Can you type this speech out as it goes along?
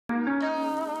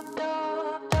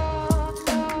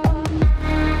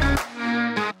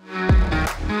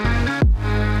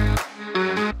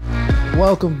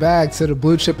welcome back to the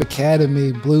Blue Chip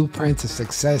Academy Blueprint to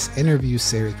Success interview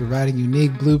series, providing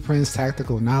unique blueprints,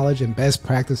 tactical knowledge, and best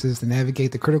practices to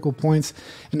navigate the critical points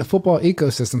in the football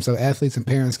ecosystem so athletes and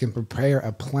parents can prepare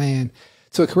a plan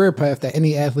to a career path that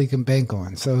any athlete can bank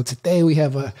on. So today we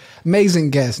have an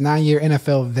amazing guest, 9-year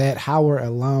NFL vet, Howard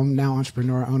Alum, now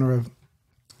entrepreneur, owner of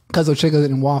Kuzzo Chicken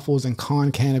and Waffles and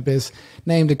Kahn Cannabis,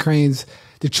 named the Crain's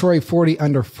Detroit 40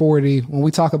 under 40. When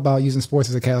we talk about using sports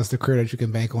as a catalyst to career that you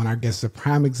can bank on, our guest is a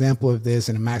prime example of this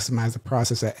and to maximize the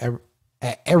process at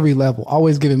every level.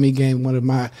 Always giving me game. One of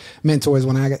my mentors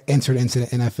when I got entered into the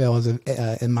NFL as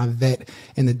in my vet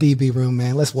in the DB room,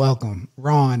 man. Let's welcome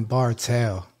Ron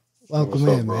Bartell. Welcome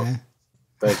in, bro? Man.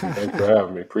 Thank you. Thanks for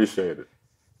having me. Appreciate it.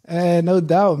 No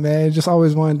doubt, man. Just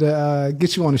always wanted to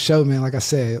get you on the show, man. Like I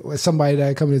said, with somebody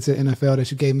that coming into the NFL that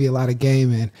you gave me a lot of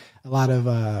game and a lot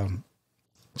of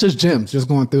just gems, just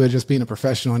going through it, just being a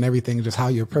professional and everything, just how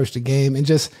you approach the game and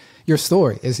just your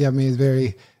story. It's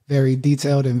very, very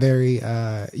detailed and very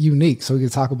unique. So we can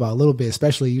talk about a little bit,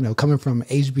 especially, coming from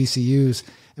HBCUs.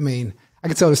 I mean, I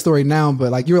can tell the story now, but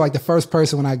like you were like the first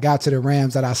person when I got to the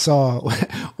Rams that I saw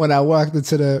when I walked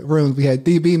into the room. We had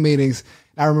DB meetings.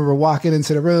 I remember walking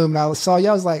into the room and I saw you.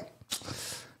 I was like,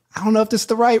 I don't know if this is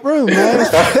the right room, man.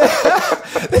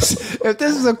 If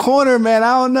this is a corner, man,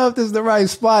 I don't know if this is the right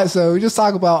spot. So we just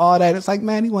talk about all that. It's like,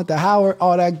 man, he went to Howard,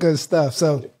 all that good stuff.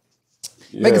 So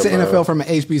making it to NFL from an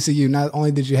HBCU, not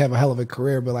only did you have a hell of a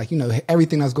career, but like,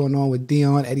 everything that's going on with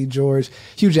Dion, Eddie George,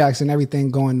 Hugh Jackson, everything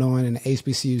going on in the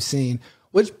HBCU scene.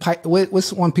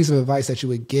 What's one piece of advice that you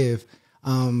would give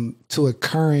to a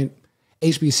current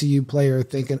HBCU player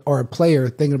a player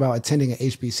thinking about attending an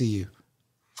HBCU?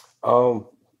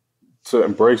 To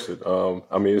embrace it.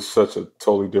 I mean, it's such a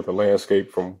totally different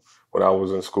landscape from when I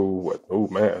was in school.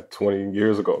 20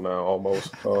 years ago now,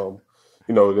 almost.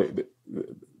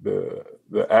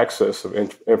 The access of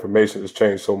information has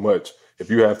changed so much. If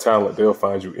you have talent, they'll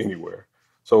find you anywhere.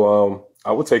 So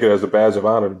I would take it as a badge of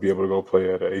honor to be able to go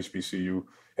play at a HBCU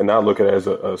and not look at it as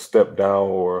a step down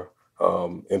or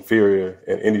inferior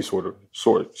in any sort of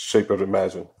shape of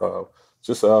imagine.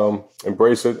 Just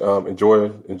embrace it, enjoy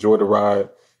the ride,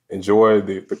 enjoy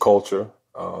the culture,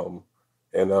 and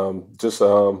just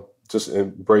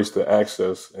embrace the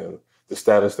access and the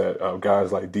status that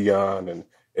guys like Dion and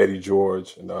Eddie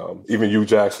George and even Hugh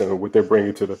Jackson, what they're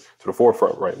bringing to the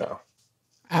forefront right now.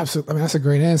 Absolutely. I mean, that's a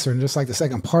great answer. And just like the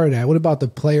second part of that, what about the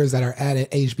players that are at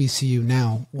HBCU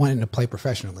now wanting to play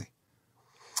professionally?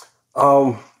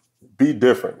 Be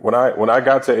different. When I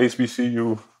got to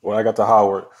HBCU, when I got to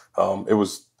Howard, it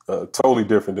was totally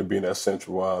different than being at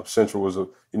Central. Central was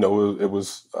it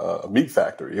was a meat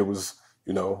factory. It was,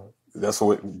 that's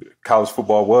what college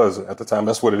football was at the time.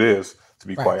 That's what it is, to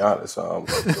be quite honest. Going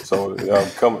to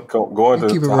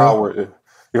Howard,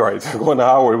 you're right. Going to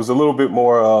Howard, it was a little bit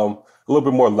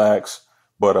more lax,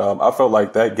 but I felt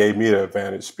like that gave me the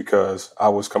advantage because I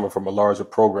was coming from a larger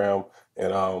program.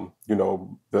 And,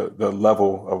 the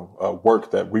level of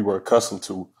work that we were accustomed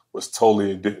to was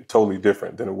totally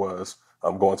different than it was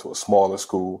going to a smaller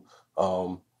school.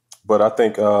 But I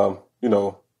think,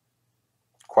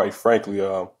 quite frankly,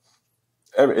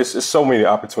 it's so many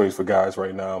opportunities for guys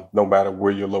right now, no matter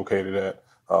where you're located at.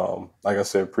 Like I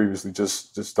said previously,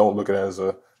 just don't look at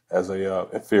it as a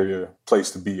inferior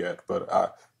place to be at.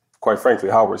 But quite frankly,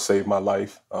 Howard saved my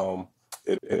life.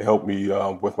 It helped me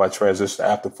with my transition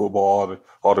after football,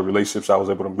 all the relationships I was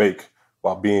able to make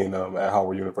while being at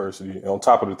Howard University, and on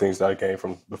top of the things that I gained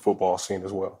from the football scene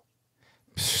as well.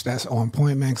 That's on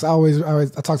point, man.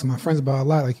 Because I talk to my friends about it a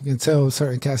lot. Like you can tell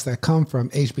certain cats that come from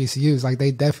HBCUs, like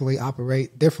they definitely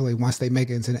operate differently once they make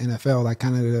it into the NFL. Like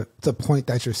kind of the point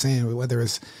that you're saying, whether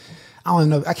it's, I don't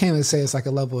know, I can't even say it's like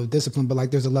a level of discipline, but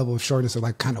like there's a level of shortness of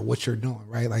like kind of what you're doing,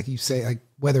 right? Like you say, like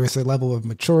whether it's a level of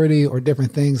maturity or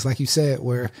different things, like you said,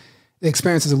 where the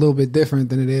experience is a little bit different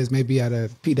than it is maybe at a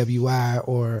PWI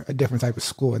or a different type of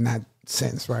school in that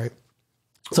sense, right?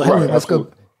 So right, let's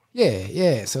go.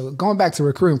 Yeah. So going back to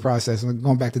recruiting process and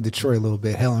going back to Detroit a little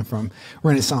bit, hailing from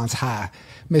Renaissance High,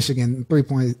 Michigan,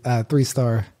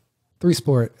 3-star,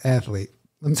 3-sport athlete.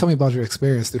 Tell me about your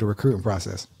experience through the recruiting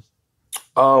process.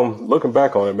 Looking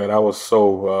back on it, man, I was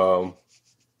so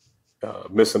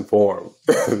misinformed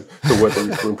to what the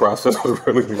recruiting process was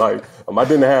really like. I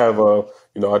didn't have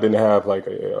like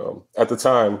at the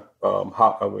time.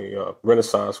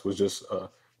 Renaissance was just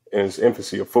in its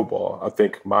infancy of football. I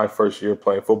think my first year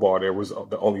playing football there was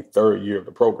the only third year of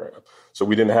the program, so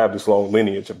we didn't have this long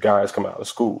lineage of guys coming out of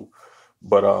school.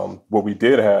 But what we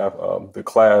did have, the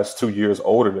class 2 years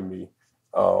older than me.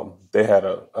 They had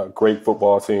a great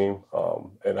football team,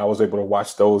 and I was able to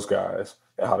watch those guys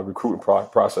and how the recruiting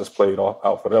process played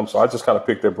out for them. So I just kind of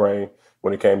picked their brain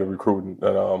when it came to recruiting.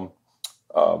 And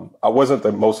I wasn't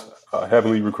the most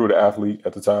heavily recruited athlete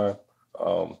at the time.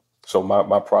 So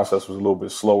my process was a little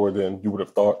bit slower than you would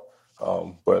have thought.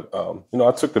 But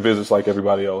I took the business like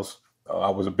everybody else. I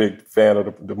was a big fan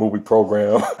of the movie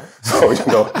Program. So,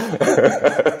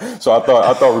 so I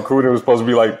thought recruiting was supposed to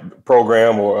be like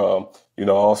Program or,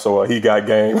 also He Got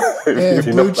Game. Yeah,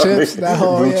 Blue Chips, that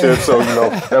whole, Blue Chips. So,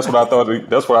 that's what I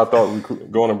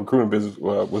thought going to recruiting business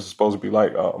was supposed to be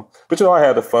like. But, I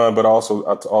had the fun, but I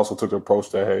also took the approach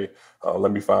that, hey,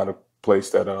 let me find a place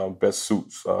that best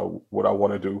suits what I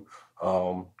want to do.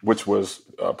 Which was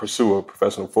pursue a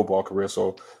professional football career.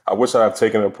 So I wish I had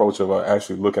taken an approach of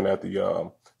actually looking at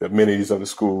the amenities of the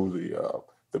school,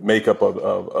 the makeup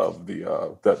of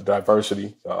the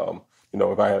diversity.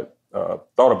 If I had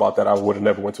thought about that, I would have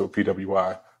never went to a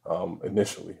PWI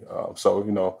initially.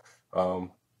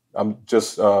 I'm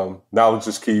just knowledge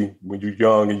is key when you're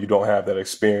young and you don't have that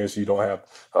experience. You don't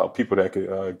have people that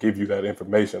could give you that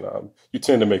information. You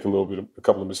tend to make a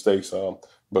couple of mistakes.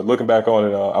 But looking back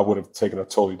on it, I would have taken a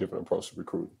totally different approach to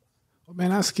recruiting. Well,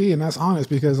 man, that's key and that's honest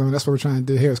because that's what we're trying to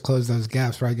do here is close those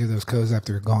gaps, right? Give those codes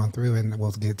after going through, and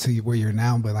we'll get to where you're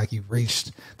now. But like you've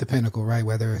reached the pinnacle, right?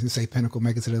 Whether you say pinnacle,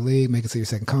 make it to the league, make it to your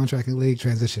second contract in the league,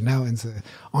 transition out into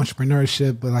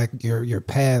entrepreneurship, but like your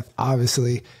path,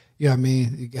 obviously. You know what I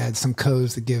mean? You had some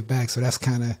codes to give back. So that's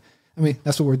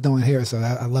that's what we're doing here. So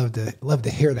I love to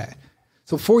hear that.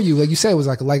 So for you, like you said, it was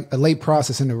like a late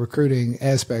process in the recruiting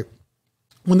aspect.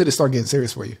 When did it start getting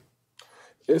serious for you?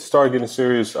 It started getting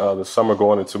serious the summer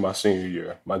going into my senior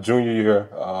year. My junior year,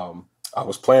 I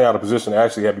was playing out of position. They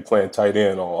actually had me playing tight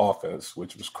end on offense,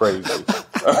 which was crazy. And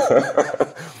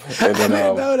then, I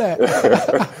didn't know that.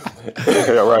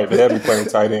 Yeah, right. They had me playing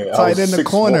tight end. Tight in the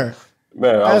corner.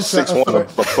 Man, I was 6'1", a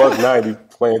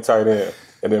 $190 playing tight end,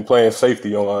 and then playing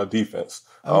safety on defense.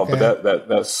 Okay. But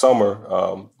that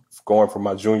summer, going from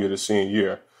my junior to senior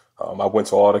year, I went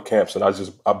to all the camps, and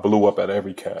I blew up at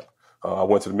every camp. I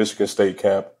went to the Michigan State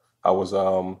camp. I was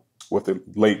with the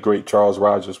late, great Charles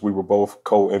Rogers. We were both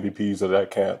co-MVPs of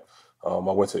that camp. I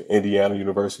went to Indiana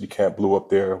University camp, blew up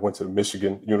there. Went to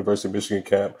the University of Michigan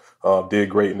camp,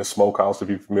 did great in the smokehouse, if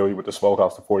you're familiar with the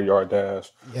smokehouse, the 40-yard dash.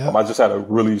 Yep. I just had a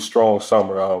really strong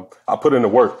summer. I put in the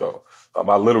work, though.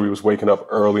 I literally was waking up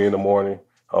early in the morning,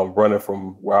 running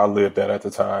from where I lived at the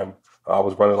time. I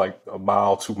was running like a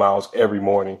mile, 2 miles every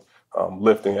morning.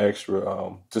 Lifting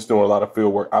extra, just doing a lot of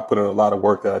field work. I put in a lot of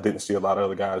work that I didn't see a lot of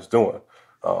other guys doing.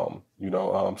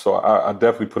 So I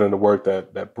definitely put in the work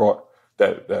that brought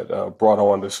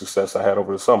on the success I had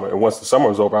over the summer. And once the summer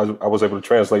was over, I was able to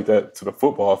translate that to the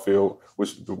football field,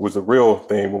 which was the real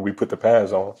thing when we put the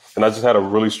pads on. And I just had a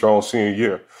really strong senior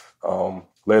year.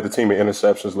 Led the team in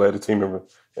interceptions, led the team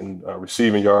in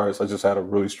receiving yards. I just had a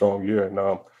really strong year.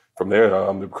 And from there,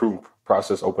 the recruiting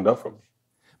process opened up for me.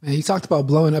 Man, you talked about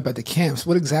blowing up at the camps.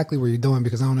 What exactly were you doing?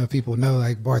 Because I don't know if people know,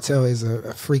 like Bartell is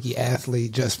a freaky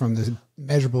athlete just from the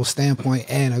measurable standpoint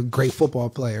and a great football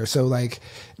player. So like,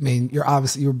 I mean,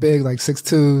 you're big, like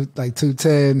 6'2", like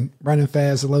 210, running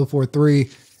fast, a low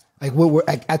 4.3. Like what were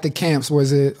at the camps?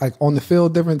 Was it like on the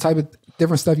field, different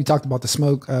stuff? You talked about the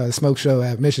smoke show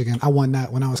at Michigan. I won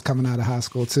that when I was coming out of high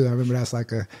school too. I remember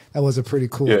that was a pretty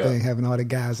cool thing, having all the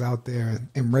guys out there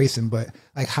and racing. But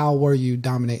like, how were you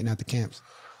dominating at the camps?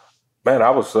 Man,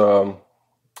 I was from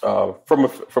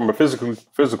a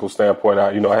physical standpoint.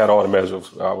 I had all the measures.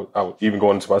 I was even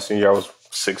going into my senior year, I was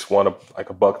 6'1",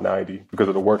 like a $190 because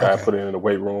of the work I had put in the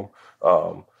weight room.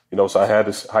 So I had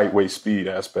this height, weight, speed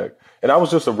aspect, and I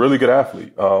was just a really good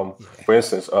athlete. For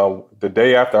instance, the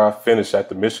day after I finished at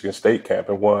the Michigan State camp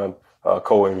and won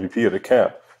co-MVP of the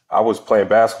camp, I was playing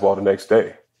basketball the next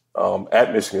day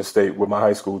at Michigan State with my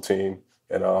high school team.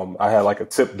 And I had like a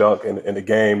tip dunk in the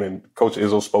game, and Coach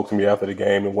Izzo spoke to me after the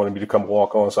game and wanted me to come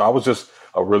walk on. So I was just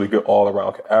a really good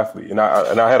all-around athlete, and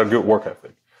I had a good work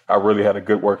ethic. I really had a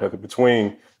good work ethic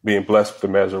between being blessed with the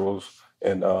measurables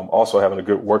and also having a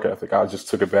good work ethic. I just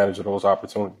took advantage of those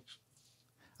opportunities.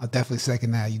 I'll definitely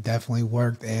second that. You definitely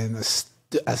worked and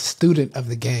a student of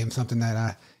the game, something that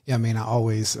I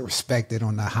always respected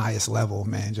on the highest level,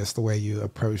 man, just the way you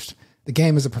approached the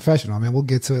game as a professional. I mean, we'll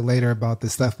get to it later about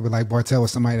this stuff, but like Bartell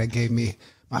was somebody that gave me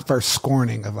my first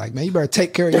scorning of like, man, you better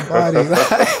take care of your body.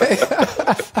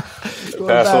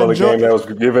 Pass on the game that was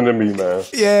given to me, man.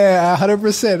 Yeah,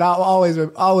 100%. I'll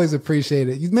always appreciate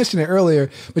it. You mentioned it earlier,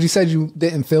 but you said you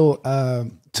didn't feel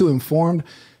too informed.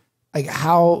 Like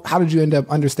how did you end up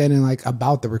understanding like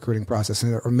about the recruiting process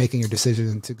or making your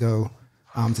decision to go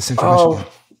to Central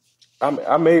Michigan?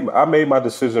 I made my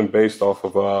decision based off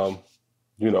of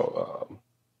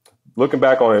looking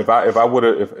back on it,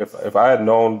 if I had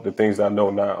known the things that I know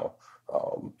now,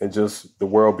 and just the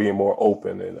world being more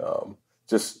open and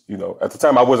just at the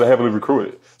time I wasn't heavily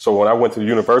recruited. So when I went to the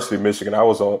University of Michigan, I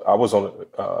was on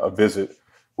a visit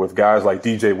with guys like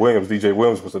DJ Williams. DJ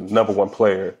Williams was the #1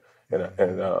 player in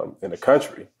the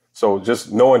country. So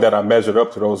just knowing that I measured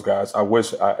up to those guys, I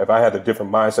wish if I had a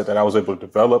different mindset that I was able to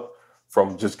develop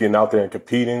from just getting out there and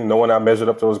competing, knowing I measured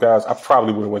up to those guys, I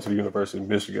probably would have went to the University of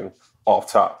Michigan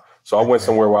off top. So I went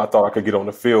somewhere where I thought I could get on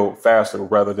the field faster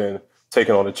rather than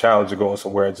taking on the challenge of going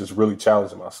somewhere and just really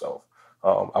challenging myself.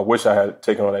 I wish I had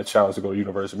taken on that challenge to go to the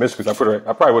University of Michigan because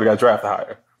I probably would have got drafted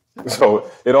higher. So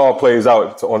it all plays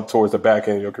out towards the back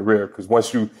end of your career because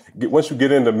once you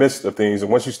get in the midst of things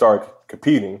and once you start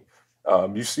competing,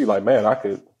 you see like, man, I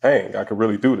could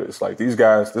really do this. Like this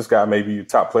guy may be the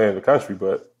top player in the country,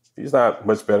 but he's not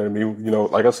much better than me.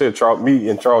 Like I said, me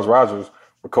and Charles Rogers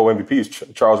were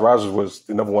co-MVPs. Charles Rogers was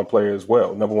the #1 player as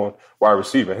well, #1 wide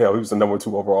receiver. Hell, he was the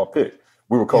 #2 overall pick.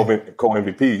 We were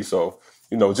co-MVPs. So,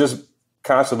 just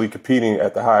constantly competing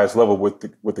at the highest level with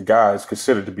the guys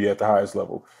considered to be at the highest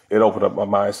level, it opened up my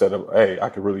mindset of, hey, I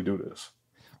could really do this.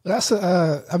 Well,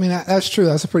 that's true.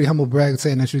 That's a pretty humble brag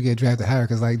saying that you get drafted higher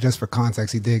because, like, just for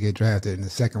context, he did get drafted in the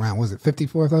second round. Was it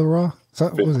 54th overall?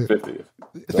 Was it 50th?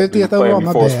 50th overall?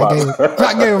 My bad.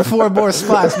 I gave him 4 more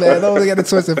spots, man. Don't really get it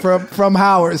twisted from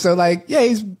Howard. So, like, yeah,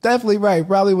 he's definitely right.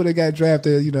 Probably would have got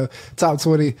drafted, top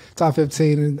 20, top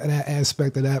 15 and that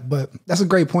aspect of that. But that's a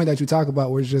great point that you talk about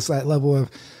where it's just that level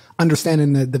of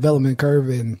understanding the development curve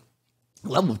and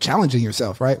level of challenging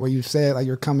yourself, right? Where you said like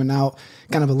you're coming out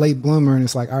kind of a late bloomer and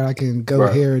it's like, all right, I can go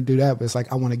here and do that. But it's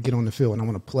like, I want to get on the field and I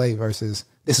want to play versus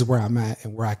this is where I'm at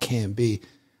and where I can be.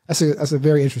 That's a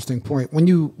very interesting point. When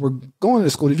you were going to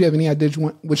school, did you have any idea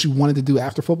what you wanted to do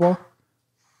after football?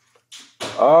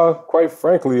 Quite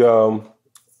frankly,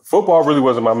 football really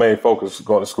wasn't my main focus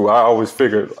going to school. I always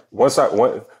figured once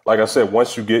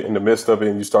you get in the midst of it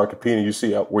and you start competing, you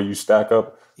see where you stack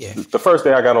up. Yeah. The first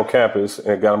day I got on campus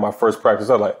and got on my first practice,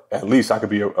 I was like, at least I could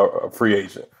be a free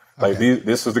agent. Like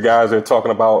this is the guys they're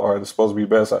talking about are supposed to be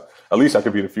best. At least I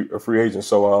could be a free agent.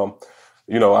 So,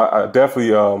 I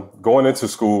definitely going into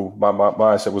school, my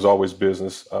mindset was always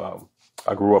business.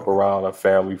 I grew up around a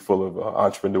family full of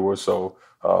entrepreneurs, so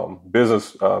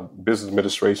business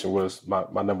administration was my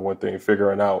 #1 thing.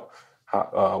 Figuring out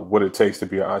what it takes to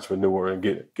be an entrepreneur and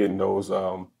getting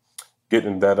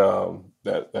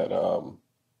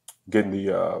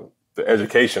the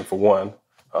education for one,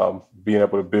 being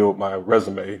able to build my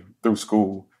resume through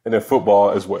school, and then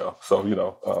football as well. So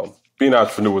being an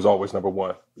entrepreneur was always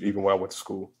 #1, even when I went to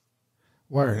school.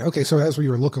 Word. Okay, so that's what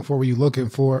you were looking for. Were you looking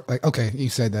for like? Okay, you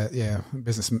said that. Yeah,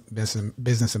 business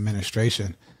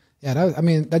administration. Yeah,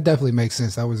 that definitely makes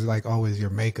sense. That was like always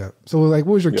your makeup. So like,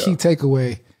 what was your key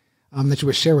takeaway that you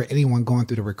would share with anyone going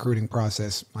through the recruiting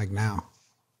process like now?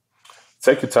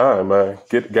 Take your time, man.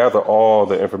 Gather all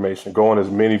the information. Go on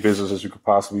as many visits as you could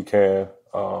possibly can.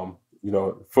 And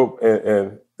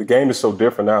the game is so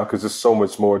different now because it's so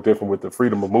much more different with the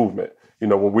freedom of movement.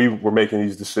 When we were making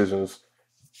these decisions,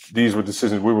 these were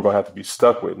decisions we were going to have to be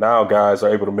stuck with. Now guys are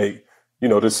able to make,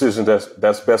 decisions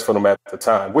that's best for them at the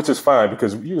time, which is fine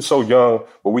because you're so young.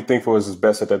 What we think for us is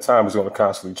best at that time is going to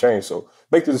constantly change. So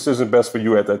make the decision best for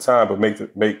you at that time, but make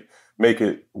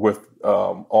it with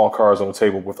all cards on the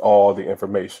table with all the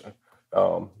information.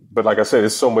 But like I said,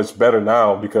 it's so much better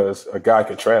now because a guy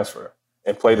can transfer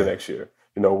and play the next year.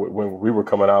 When we were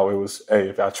coming out, it was, hey,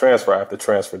 if I transfer, I have to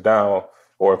transfer down,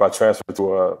 or if I transfer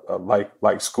to a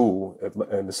like school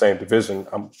in the same division,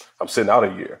 I'm sitting out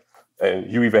a year.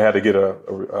 And you even had to get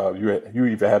you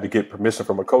even had to get permission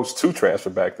from a coach to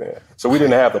transfer back then. So we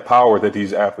didn't have the power that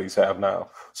these athletes have now.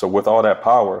 So with all that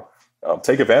power,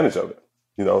 take advantage of it.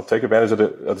 Take advantage of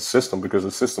the system because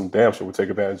the system damn sure will take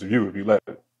advantage of you if you let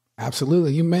it.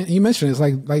 Absolutely. You mentioned it's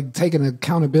like taking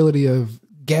accountability of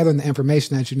gathering the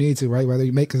information that you need to, right? Whether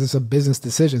you make, because it's a business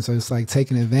decision. So it's like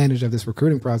taking advantage of this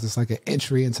recruiting process, like an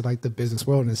entry into like the business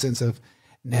world in the sense of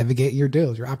navigating your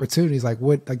deals, your opportunities. Like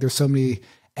there's so many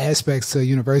aspects to a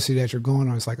university that you're going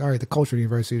on. It's like, all right, the culture of the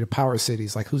university, the power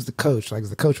cities, like who's the coach? Like is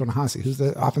the coach on the hot seat? Who's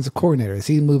the offensive coordinator? Is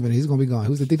he moving? He's going to be going.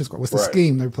 Who's the defense coordinator? What's the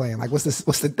scheme they're playing? Like what's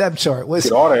the depth chart?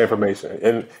 Get all that information.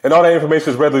 And all that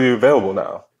information is readily available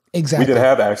now. Exactly. We didn't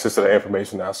have access to the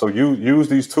information now. So you use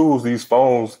these tools, these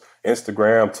phones,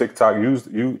 Instagram, TikTok, use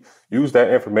that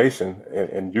information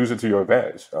and use it to your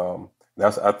advantage.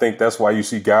 I think that's why you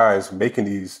see guys making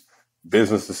these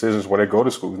business decisions when they go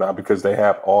to schools now, because they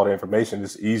have all the information.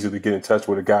 It's easy to get in touch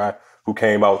with a guy who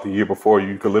came out the year before you.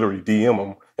 You could literally DM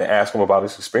him and ask him about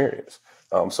his experience.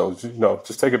 So,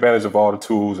 just take advantage of all the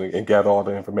tools and gather all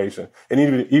the information. And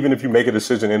even if you make a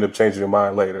decision and end up changing your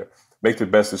mind later, make the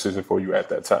best decision for you at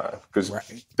that time, because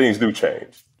things do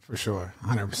change. For sure.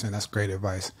 100%. That's great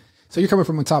advice. So you're coming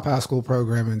from a top high school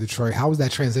program in Detroit. How was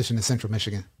that transition to Central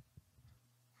Michigan?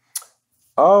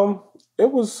 It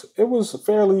was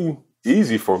fairly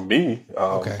easy for me.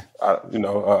 Okay.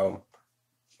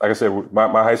 Like I said,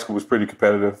 my high school was pretty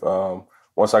competitive.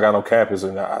 Once I got on campus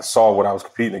and I saw what I was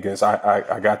competing against,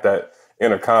 I got that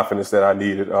inner confidence that I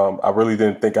needed. I really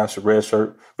didn't think I should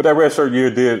redshirt, but that redshirt year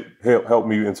did help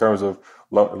me in terms of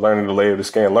learning the lay of the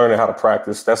skin, learning how to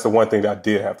practice. That's the one thing that I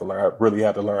did have to learn. I really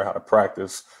had to learn how to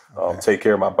practice, take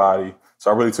care of my body. So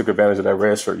I really took advantage of that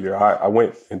redshirt year. I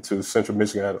went into Central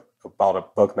Michigan at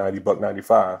about $190,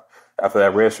 $195. After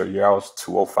that redshirt year, I was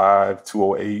 205,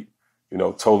 208.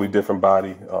 Totally different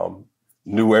body.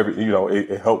 Knew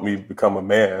it helped me become a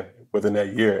man within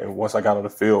that year. And once I got on the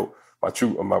field, my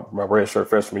redshirt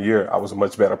freshman year, I was a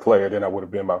much better player than I would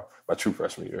have been my true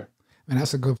freshman year. And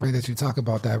that's a good point that you talk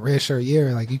about that redshirt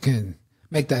year. Like, you can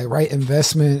make that right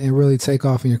investment and really take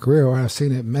off in your career. Or I've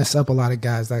seen it mess up a lot of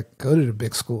guys that go to the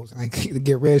big schools. Like,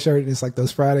 get redshirted, and it's like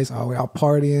those Fridays, we're out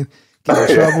partying, get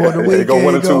in trouble on the weekend, go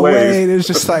one of two ways. It's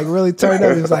just like really turned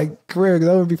up. It's like career is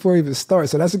over before it even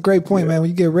starts. So that's a great point, man. When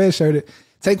you get redshirted,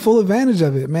 take full advantage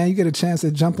of it, man. You get a chance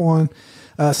to jump on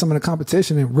some of the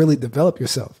competition and really develop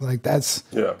yourself. Like, because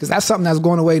that's something that's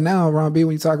going away now, Ron B,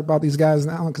 when you talk about these guys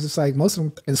now, because it's like most of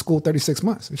them in school 36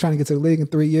 months. They're trying to get to the league in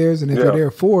 3 years. And if you're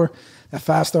there 4, that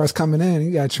 5 stars coming in,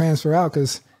 you got to transfer out,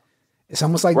 because it's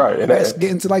almost like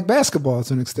getting to like basketball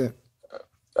to an extent.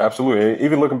 Absolutely. And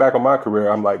even looking back on my career,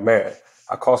 I'm like, man,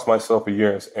 I cost myself a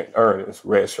year in earnings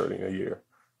redshirting a year,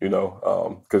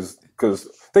 because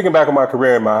thinking back on my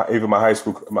career and even my high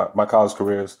school, my college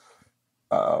careers,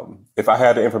 if I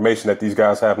had the information that these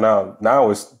guys have now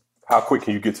is how quick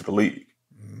can you get to the league?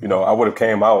 I would have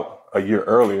came out a year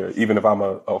earlier, even if I'm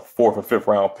a 4th or 5th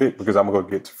round pick, because I'm going to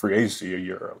get to free agency a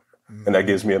year earlier. And that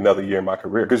gives me another year in my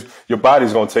career, because your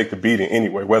body's going to take the beating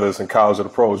anyway, whether it's in college or the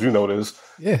pros. This.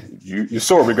 Yeah. You're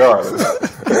sore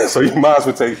regardless. So you might as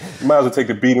well take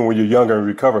the beating when you're younger and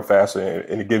recover faster,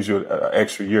 and it gives you an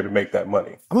extra year to make that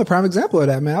money. I'm a prime example of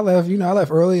that, man. I left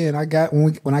early, and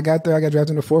when I got there, I got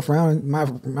drafted in the 4th round.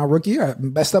 My rookie year, I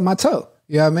messed up my toe.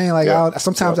 You know what I mean? Like,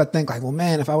 sometimes I think like, well,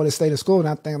 man, if I would have stayed in school, and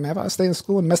I think, man, if I stayed in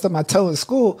school and messed up my toe in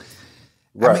school.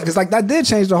 Right. Because like that did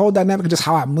change the whole dynamic of just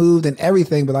how I moved and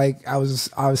everything. But like, I was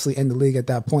obviously in the league at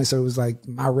that point. So it was like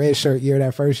my red shirt year,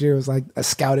 that first year, was like a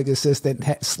scouting assistant /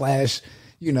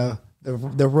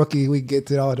 the rookie. We get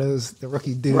to all the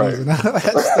rookie duties and all that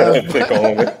stuff.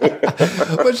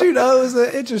 But it was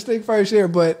an interesting first year,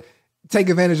 but take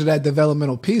advantage of that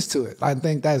developmental piece to it. I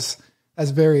think that's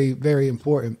very, very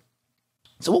important.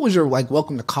 So what was your like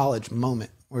welcome to college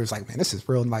moment where it's like, man, this is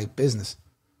real life business?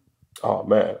 Oh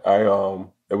man,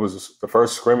 it was the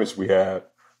first scrimmage we had.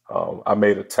 I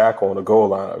made a tackle on the goal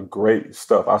line. Great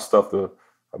stuff. I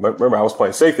remember I was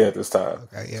playing safety at this time.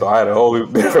 Okay, yeah. So I had a whole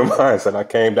different mindset. I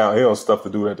came downhill and stuff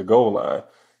to do at the goal line.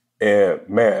 And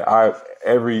man,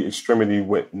 every extremity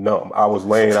went numb. I was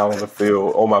laying out on the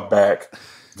field on my back,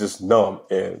 just numb.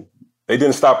 And they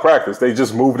didn't stop practice. They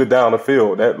just moved it down the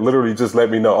field. That literally just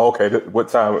let me know, okay, what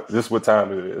time it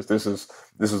is. This is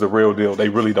the real deal. They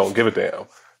really don't give a damn.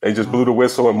 They just blew the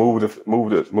whistle and moved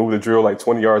the drill like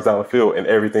 20 yards down the field, and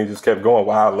everything just kept going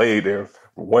while I laid there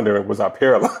wondering, was I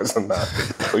paralyzed or not?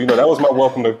 So that was my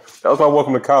welcome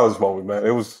to college moment, man.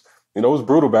 It was it was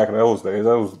brutal back in those days.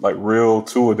 That was like real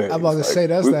tour days. I'm about to say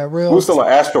that real. We were still on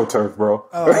AstroTurf, bro.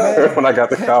 Oh, when I got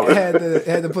to college, had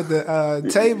to put the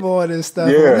table on and stuff.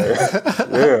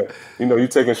 Yeah. You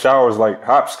taking showers like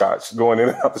hopscotch, going in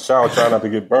and out the shower, trying not to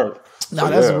get burnt. No,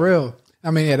 that's real.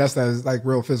 I mean, that's like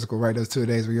real physical, right? Those 2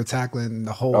 days where you're tackling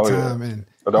the whole time, and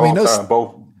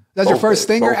both. That's your first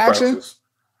stinger action. Practices.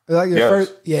 Like your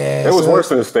first, yeah. It was worse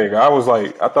than a stinger. I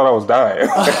thought I was dying.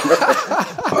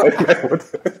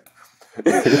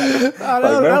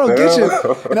 That'll get you,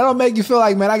 and that'll make you feel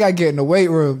like, man, I gotta get in the weight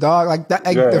room, dog. Like that.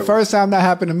 The first time that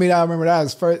happened to me, I remember that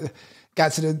was first.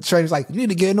 Got to the trainers like, you need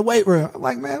to get in the weight room. I'm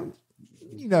like, man.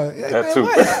 That too.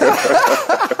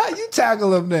 You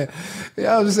tackle him then.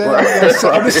 I'm just saying. Right.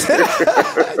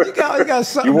 You got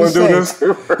something. You want to do this?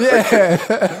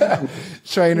 Yeah.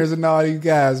 Trainers and all these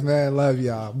guys, man, love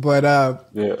y'all. But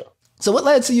So what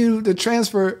led to you to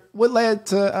transfer? What led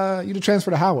to you to transfer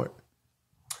to Howard?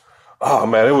 Oh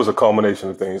man, it was a culmination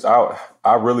of things. I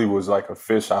really was like a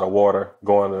fish out of water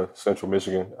going to Central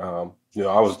Michigan. I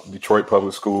was Detroit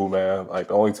public school, man. Like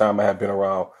the only time I had been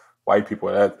around white people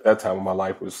at that time of my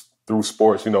life was through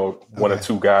sports, one or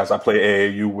two guys I played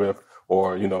AAU with,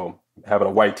 or, having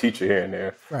a white teacher here and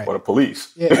there, Right. or the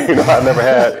police. Yeah. I never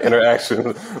had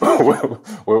interactions.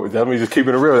 Let me just keep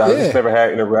it real. I just never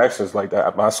had interactions like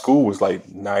that. My school was like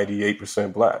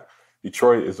 98% black.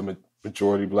 Detroit is a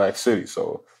majority black city,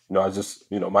 so I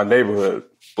just my neighborhood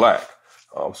black.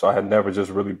 So I had never just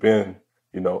really been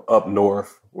up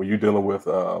north when you're dealing with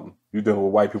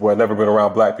white people. I'd never been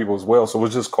around black people as well, so it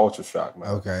was just culture shock, man.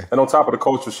 Okay. And on top of the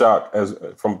culture shock, as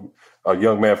from a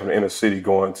young man from the inner city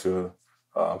going to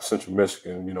Central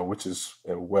Michigan, which is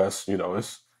in West,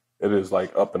 it is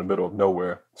like up in the middle of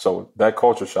nowhere. So that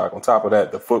culture shock. On top of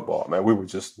that, the football, man, we were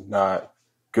just not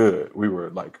good. We were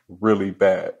like really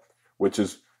bad, which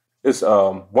is it's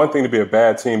one thing to be a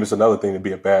bad team. It's another thing to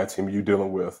be a bad team. You're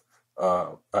dealing with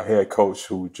a head coach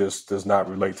who just does not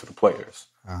relate to the players.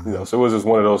 So it was just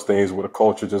one of those things where the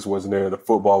culture just wasn't there. The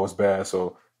football was bad,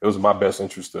 so it was in my best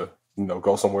interest to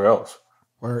go somewhere else.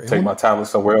 Take my talent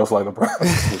somewhere else, like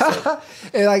LeBron.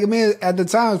 And like, I mean, at the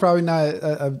time, it's probably not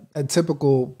a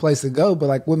typical place to go. But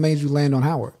like, what made you land on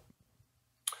Howard?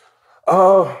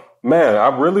 Man, I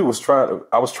was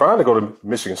trying to go to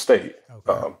Michigan State.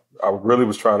 Okay. I really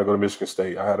was trying to go to Michigan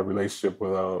State. I had a relationship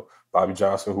with Bobby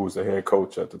Johnson, who was the head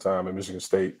coach at the time at Michigan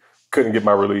State. Couldn't get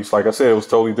my release. Like I said, it was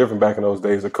totally different back in those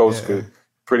days. A coach could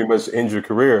pretty much end your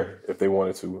career if they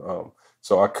wanted to.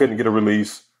 So I couldn't get a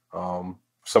release. Two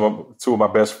of my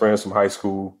best friends from high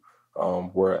school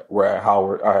were at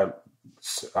Howard. I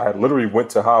had literally went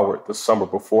to Howard the summer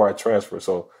before I transferred.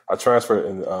 So I transferred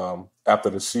after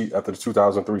the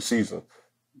 2003 season.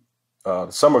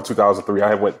 The summer of 2003,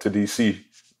 I went to DC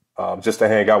just to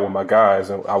hang out with my guys,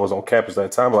 and I was on campus at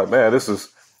that time. Like, man, this is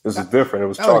different. It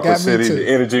was Chocolate City. The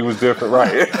energy was different,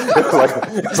 right?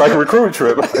 It's like a recruit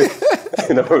trip.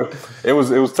 It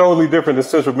was totally different than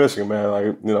Central Michigan, man. Like,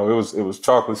 it was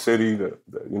Chocolate City. The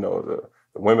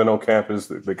women on campus,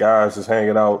 the guys just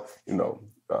hanging out.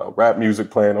 Rap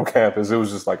music playing on campus. It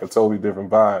was just like a totally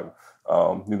different vibe.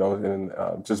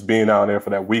 And just being out there for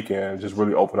that weekend just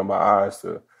really opened up my eyes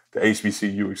to the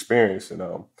HBCU experience, and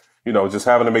just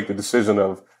having to make the decision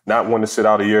of not wanting to sit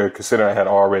out a year, considering I had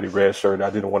already redshirted. I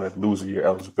didn't want to lose a year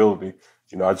eligibility.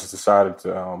 I just decided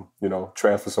to,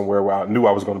 transfer somewhere where I knew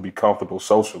I was going to be comfortable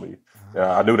socially.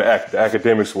 I knew the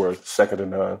academics were second to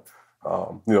none.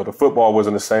 The football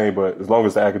wasn't the same, but as long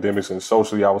as the academics and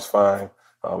socially I was fine,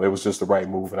 it was just the right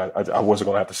move, and I wasn't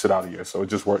going to have to sit out a year. So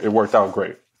it worked out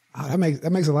great. Oh,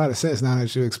 that makes a lot of sense now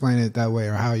that you explain it that way,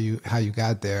 or how you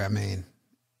got there. I mean,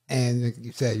 and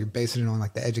you said you're basing it on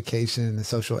like the education and the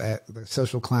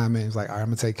social climate. It's like, all right, I'm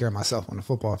gonna take care of myself on the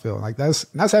football field. Like that's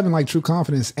having like true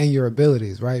confidence in your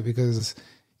abilities, right? Because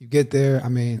you get there. I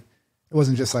mean, it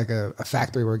wasn't just like a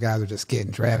factory where guys were just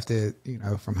getting drafted,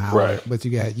 from Howard. Right. But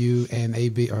you got you and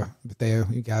AB or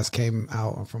Bartell. You guys came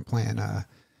out from playing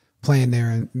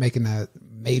there and making that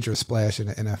major splash in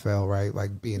the NFL, right?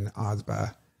 Like being the odds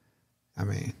by. I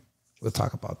mean, we'll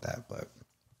talk about that, but.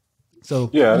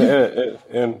 So yeah,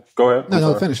 and go ahead.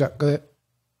 No, finish up. Go ahead.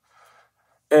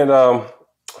 And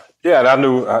and I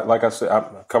knew, like I said, I'm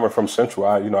coming from Central.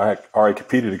 I had already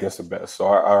competed against the best, so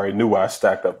I already knew where I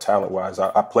stacked up talent wise.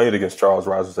 I played against Charles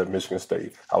Rogers at Michigan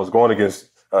State. I was going against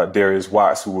Darius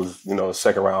Watts, who was a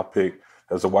second round pick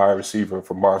as a wide receiver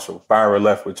for Marshall. Byron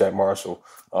Leftwich at Marshall.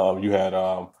 You had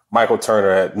Michael Turner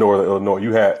at Northern Illinois.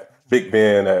 You had Big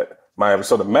Ben at Miami.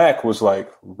 So the MAC was like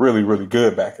really, really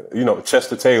good back then.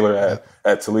 Chester Taylor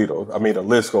at Toledo. I mean, the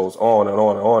list goes on and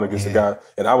on and on against the guy.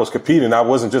 And I was competing. I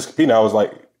wasn't just competing. I was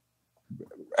like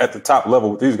at the top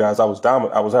level with these guys. I was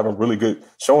dominant. I was having really good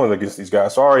showing against these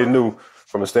guys. So I already knew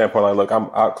from a standpoint, like, look,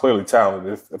 I'm clearly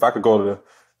talented. If I could go to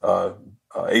the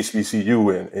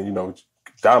HBCU and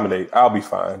dominate, I'll be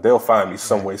fine. They'll find me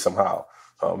some way, somehow.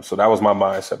 So that was my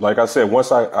mindset. Like I said,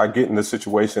 once I get in this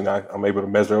situation, I'm able to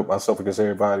measure up myself against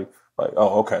everybody. Like,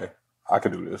 oh, okay, I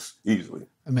can do this easily.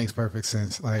 It makes perfect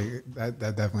sense. Like that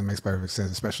definitely makes perfect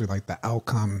sense, especially like the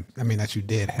outcome. I mean, that you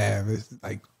did have is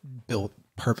like built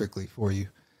perfectly for you.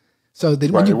 So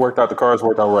it worked out. The cards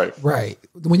worked out right. Right.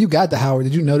 When you got to Howard,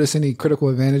 did you notice any critical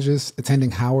advantages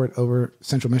attending Howard over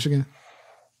Central Michigan?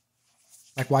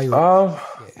 Like why you were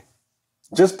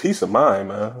just peace of mind,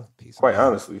 man. Quite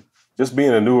honestly, just being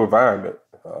in a new environment,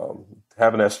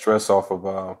 having that stress off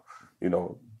of,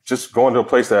 just going to a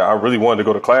place that I really wanted to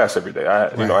go to class every day. I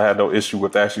had no issue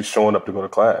with actually showing up to go to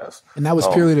class. And that was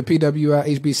purely the PWI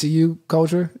HBCU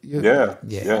culture? Yeah.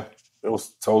 It was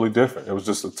totally different. It was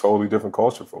just a totally different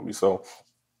culture for me. So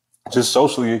just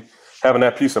socially having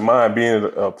that peace of mind, being in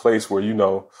a place where,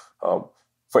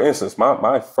 for instance,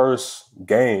 my first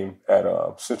game at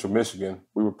Central Michigan,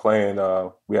 we were playing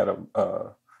a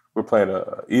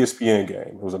ESPN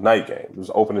game. It was a night game. It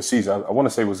was open the season. I want to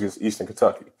say it was against Eastern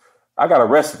Kentucky. I got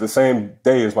arrested the same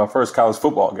day as my first college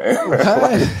football game.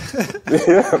 Like,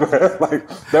 yeah, man.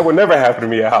 Like that would never happen to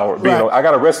me at Howard. Right. I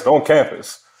got arrested on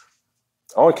campus.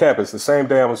 On campus, the same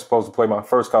day I was supposed to play my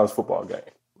first college football game.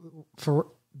 For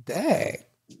dang.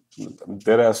 I'm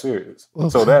dead ass serious.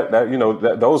 So that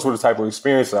those were the type of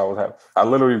experiences I was having. I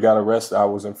literally got arrested. I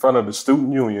was in front of the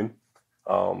student union.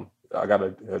 I got a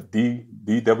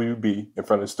DWB in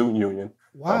front of the student union.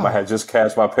 Wow. I had just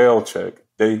cashed my Pell check.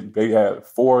 They had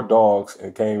 4 dogs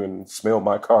and came and smelled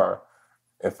my car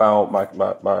and found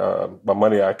my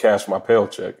money I cashed my Pell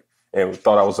check and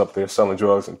thought I was up there selling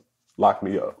drugs and locked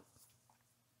me up.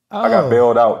 I got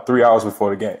bailed out 3 hours before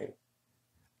the game.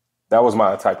 That was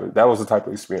the type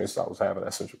of experience I was having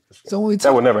at Central Michigan. So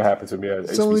that would never happen to me at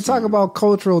HBCU. So when we talk about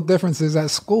cultural differences at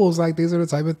schools, like these are the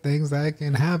type of things that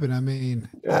can happen. I mean,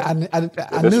 yeah.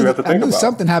 I knew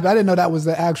something happened. I didn't know that was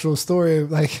the actual story.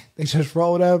 Like they just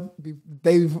rolled up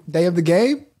day of the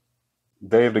game.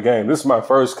 Day of the game. This is my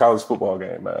first college football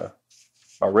game, man.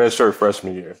 My red shirt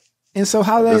freshman year. And so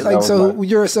how let's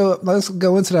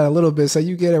go into that a little bit. So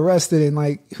you get arrested and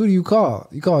like, who do you call?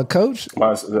 You call a coach?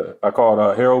 I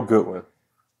called Harold Goodwin.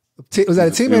 Was that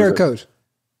a teammate or a coach?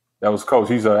 That was coach.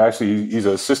 He's an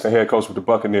assistant head coach with the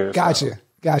Buccaneers. Gotcha.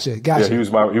 Yeah, he was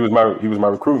my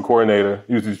recruiting coordinator.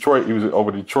 He was Detroit. He was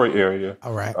over the Detroit area.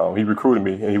 All right. He recruited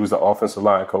me, and he was the offensive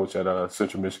line coach at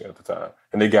Central Michigan at the time,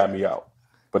 and they got me out.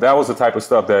 But that was the type of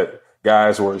stuff that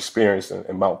guys were experiencing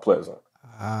in Mount Pleasant.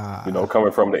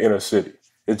 Coming from the inner city.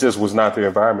 It just was not the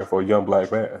environment for a young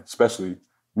black man, especially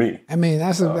me. I mean,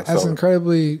 that's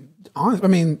incredibly honest. I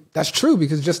mean, that's true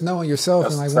because just knowing yourself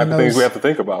and like the type of things we have to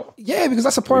think about. Yeah, because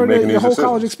that's a part of your whole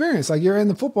college experience. Like you're in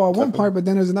the football at one part, but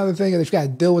then there's another thing that you got to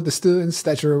deal with the students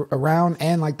that you're around,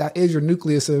 and like that is your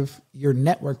nucleus of your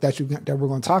network that we're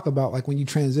going to talk about. Like when you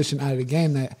transition out of the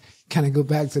game, that kind of go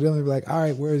back to them and be like, all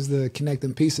right, where's the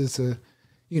connecting pieces to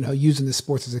using the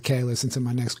sports as a catalyst into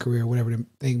my next career, whatever the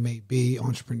thing may be,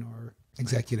 entrepreneur,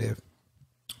 executive,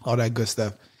 all that good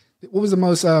stuff. What was the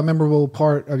most memorable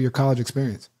part of your college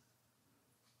experience?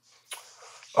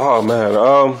 Oh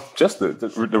man, just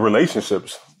the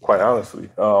relationships, quite honestly.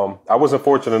 I wasn't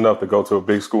fortunate enough to go to a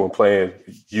big school and play in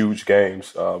huge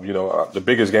games. The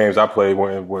biggest games I played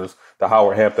was the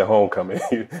Howard Hampton homecoming.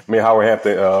 Howard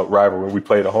Hampton rivalry. We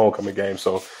played a homecoming game.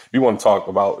 So if you want to talk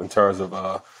about in terms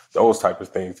of those type of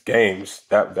things, games,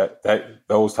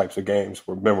 those types of games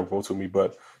were memorable to me.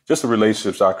 But just the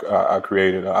relationships I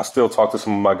created. I still talk to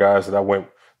some of my guys that I went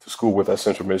to school with at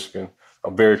Central Michigan.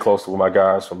 I'm very close to my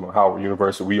guys from Howard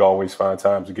University. We always find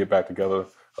time to get back together.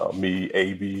 Me,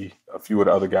 AB, a few of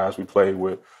the other guys we played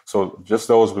with. So just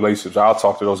those relationships, I'll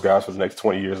talk to those guys for the next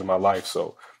 20 years of my life.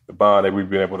 So the bond that we've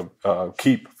been able to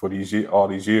keep for all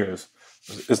these years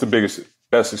is the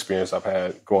best experience I've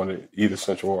had going to either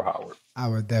Central or Howard. I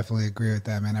would definitely agree with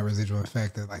that, man. That residual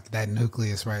effect of like that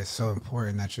nucleus, right? It's so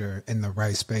important that you're in the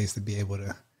right space to be able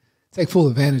to take full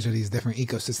advantage of these different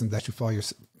ecosystems that you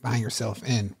find yourself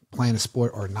in, playing a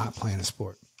sport or not playing a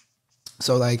sport.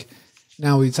 So like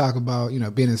now we talk about,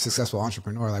 being a successful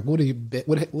entrepreneur, like what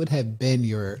would have been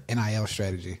your NIL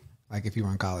strategy? Like if you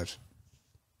were in college?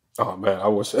 Oh man, I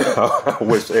wish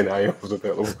NIL was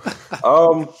available.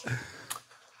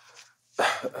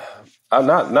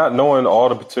 Not knowing all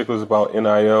the particulars about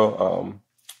NIL,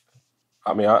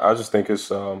 I just think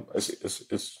it's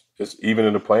even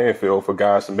in the playing field for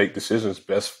guys to make decisions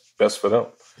best for them.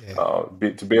 Yeah.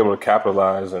 To be able to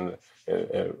capitalize and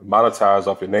monetize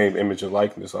off your name, image, and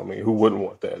likeness. I mean, who wouldn't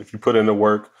want that? If you put in the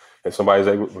work and somebody's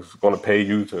going to pay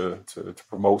you to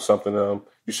promote something,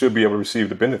 you should be able to receive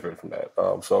the benefit from that.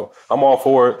 So I'm all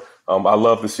for it. I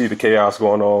love to see the chaos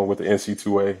going on with the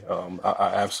NC2A.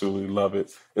 I absolutely love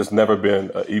it. It's never been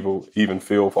an even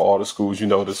field for all the schools.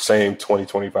 The same 20,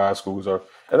 25 schools are,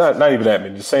 and not even that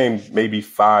many, the same maybe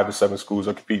 5 to 7 schools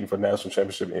are competing for national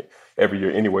championship every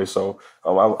year anyway. So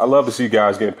I love to see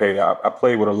guys getting paid. I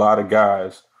played with a lot of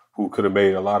guys who could have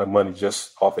made a lot of money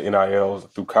just off of NILs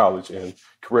through college and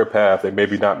career path. They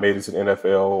maybe not made it to the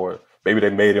NFL, or maybe they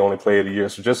made it only played a year.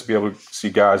 So just to be able to see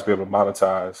guys be able to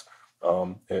monetize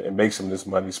and make some of this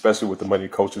money, especially with the money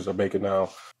coaches are making now,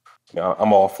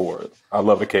 I'm all for it. I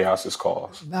love the chaos it's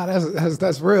caused. No,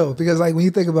 that's real, because like when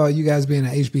you think about you guys being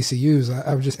at HBCUs,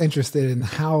 I'm just interested in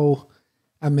how.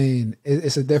 I mean,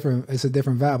 it's a different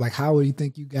vibe. Like, how would you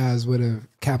think you guys would have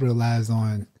capitalized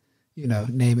on,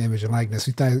 name, image, and likeness.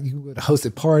 We thought you would have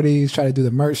hosted parties, try to do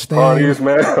the merch thing. Parties,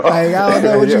 man. Like, I don't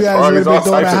know what you guys would have been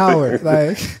doing at Howard.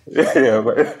 Like, it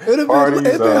would have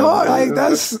been hard. Like,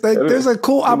 that's like, there's a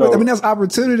cool, that's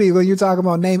opportunity when you're talking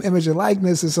about name, image, and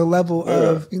likeness. It's a level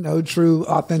of, true,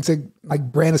 authentic,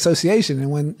 like, brand association.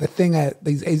 And when the thing at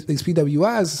these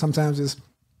PWIs sometimes is,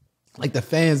 like, the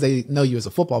fans, they know you as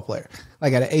a football player.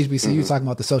 Like, at an HBCU, talking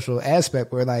about the social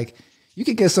aspect where, like, you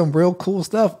can get some real cool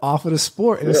stuff off of the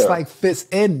sport. And it's like fits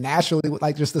in naturally with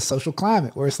like just the social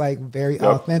climate where it's like very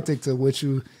authentic to what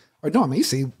you are doing. I mean, you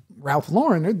see Ralph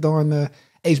Lauren, they're doing the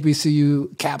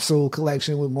HBCU capsule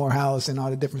collection with Morehouse and all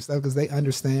the different stuff because they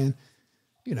understand,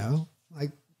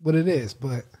 like what it is.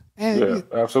 But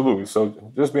absolutely.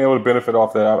 So just being able to benefit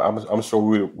off that, I'm sure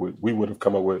we would have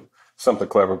come up with something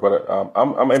clever. But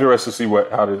I'm interested to see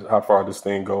how far this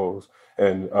thing goes,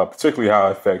 and particularly how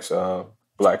it affects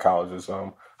Black colleges.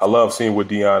 I love seeing what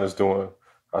Dion is doing.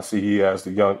 I see he has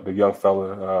the young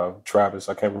fella, Travis.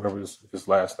 I can't remember his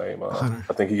last name.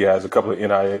 I think he has a couple of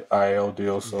NIL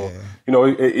deals. So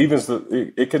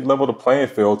it could level the playing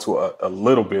field to a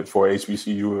little bit for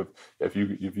HBCU if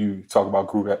you talk about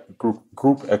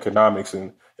group economics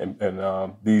and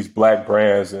these Black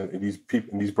brands and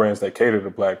these brands that cater to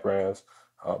Black brands,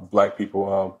 Black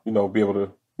people. Be able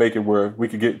to make it where we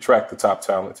could attract the top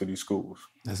talent to these schools.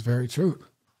 That's very true.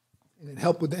 And it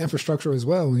helped with the infrastructure as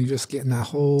well when you're just getting that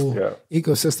whole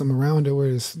ecosystem around it where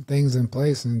there's things in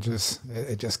place and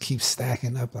it just keeps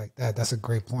stacking up like that. That's a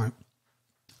great point.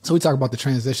 So we talk about the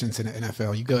transition to the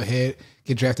NFL. You go ahead,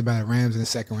 get drafted by the Rams in the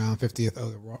second round, 50th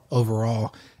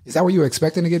overall. Is that where you were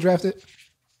expecting to get drafted?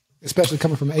 Especially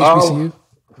coming from HBCU?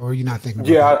 Or are you not thinking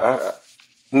about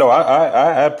that?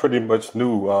 I pretty much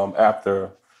knew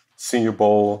after Senior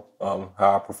Bowl, how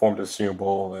I performed at the Senior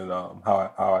Bowl, and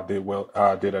how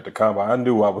I did at the Combine. I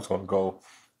knew I was going to go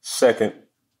second,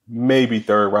 maybe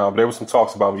third round. But there was some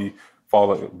talks about me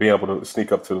being able to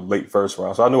sneak up to the late first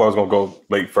round. So I knew I was going to go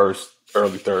late first,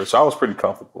 early third. So I was pretty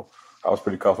comfortable.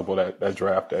 That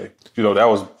draft day. That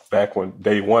was back when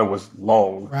day one was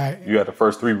long. Right. You had the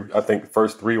first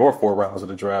three or four rounds of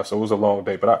the draft. So it was a long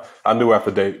day. But I knew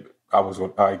after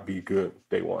I'd be good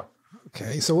day one.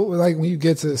 Okay, so what was like when you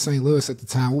get to St. Louis at the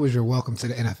time? What was your welcome to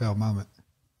the NFL moment?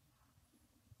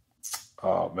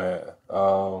 Oh man,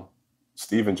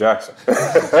 Steven Jackson.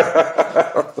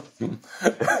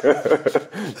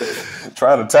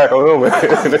 Trying to tackle him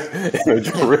in a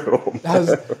drill.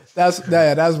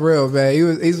 That's real,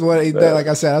 man. He's what he did. Like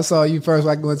I said, I saw you first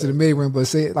when I go into the meeting room, but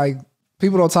see, like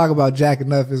people don't talk about Jack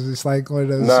enough. It's just like one of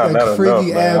those not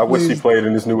freaky enough, athletes. I wish he played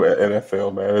in this new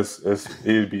NFL, man.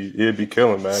 He'd be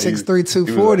killing, man. 6'3",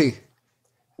 240.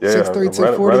 6'3",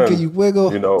 240. Can you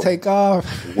wiggle? Take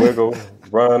off. Wiggle.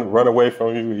 Run away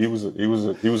from you. He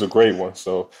was a great one.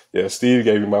 So yeah, Steve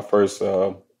gave me my first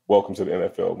welcome to the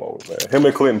NFL moment, man. Him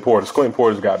and Clinton Portis. Clinton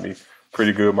Portis got me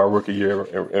pretty good my rookie year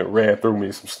and ran through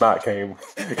me. Some snot came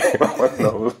out my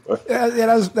nose. Yeah,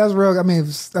 that's real. I mean,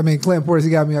 Clinton Portis, he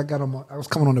got me. I was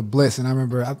coming on the Blitz, and I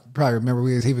probably remember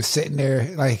he was sitting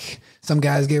there like some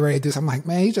guys get ready to do something. I'm like,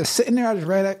 man, he's just sitting there. I just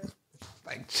read it,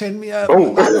 like chin me up,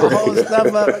 hold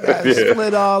stuff up. I got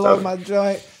split all over my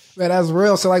joint. Man, that's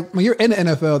real. So like when you're in the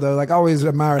NFL though, like I always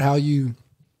admired how you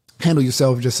handle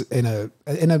yourself just in a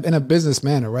business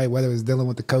manner, right? Whether it's dealing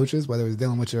with the coaches, whether it's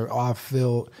dealing with your off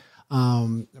field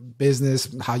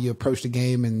business, how you approach the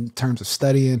game in terms of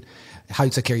studying, how you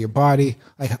take care of your body.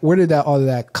 Like where did all of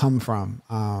that come from?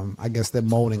 I guess the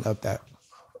molding of that.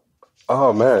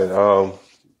 Oh man,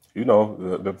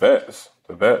 the vets.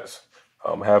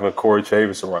 Having Corey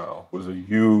Chavis around was a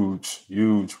huge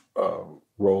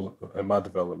role in my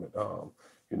development.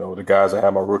 The guys I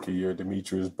had my rookie year,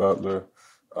 Demetrius Butler,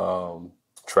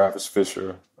 Travis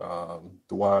Fisher,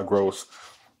 DeJuan Gross,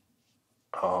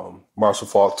 Marshall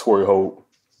Faulk, Torrey Holt,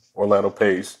 Orlando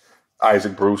Pace,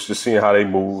 Isaac Bruce, just seeing how they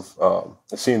move, and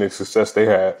seeing the success they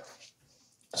had.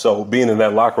 So being in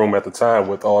that locker room at the time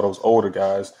with all those older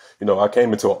guys, I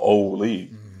came into an old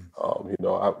league.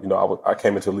 I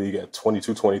came into the league at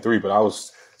 22, 23, but I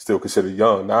was still considered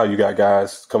young. Now you got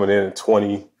guys coming in at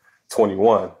 20,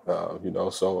 21,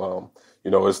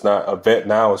 it's not a vet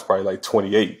now. It's probably like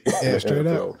 28. Yeah, straight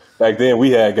up. Back then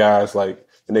we had guys like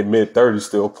in their mid 30s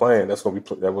still playing. That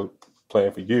was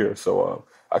playing for years. So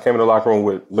I came in the locker room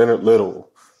with Leonard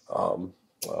Little,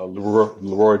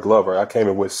 Leroy Glover. I came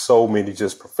in with so many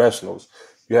just professionals.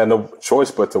 You had no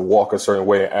choice but to walk a certain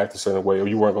way and act a certain way, or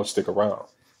you weren't going to stick around.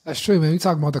 That's true, man. We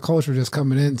talk about the culture just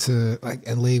coming into like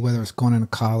a league, whether it's going into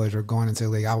college or going into a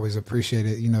league. I always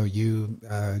appreciated, you,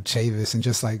 Chavis, and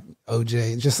just like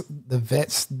OJ, and just the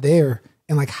vets there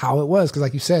and like how it was. Because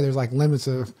like you said, there's like limits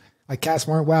of like cats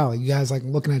weren't wow. You guys like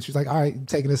looking at you like, all right, you're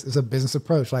taking this as a business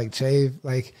approach. Like Chave,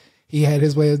 like he had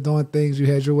his way of doing things. You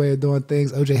had your way of doing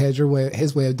things. OJ had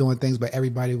his way of doing things, but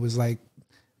everybody was like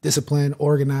disciplined,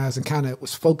 organized, and kind of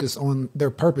was focused on their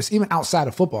purpose, even outside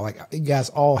of football. Like you guys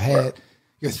all had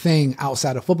your thing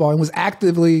outside of football and was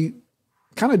actively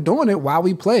kind of doing it while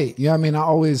we played. You know what I mean? I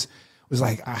always was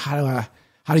like, how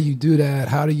do you do that?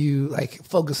 How do you like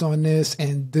focus on this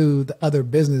and do the other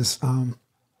business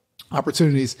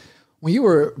opportunities? When you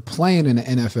were playing in the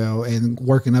NFL and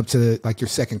working up to like your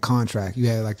second contract, you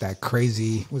had like that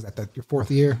crazy, was that your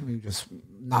fourth year? You just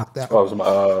knocked out. Oh, it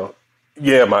was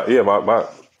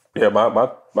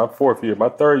my fourth year. My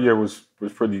third year was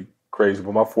pretty crazy,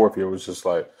 but my fourth year was just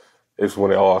like, it's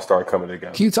when it all started coming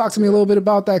together. Can you talk to me a little bit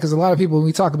about that? Because a lot of people, when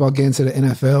we talk about getting to the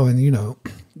NFL and, you know,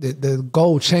 the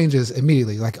goal changes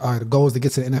immediately. Like, all right, the goal is to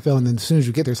get to the NFL. And then as soon as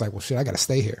you get there, it's like, well, shit, I got to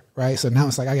stay here. Right. So now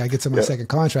it's like, I got to get to my second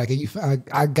contract. And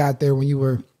I got there when you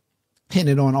were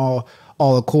hitting it on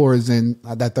all the chords in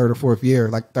that third or fourth year,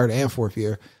 like third and fourth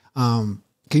year. Can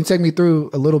you take me through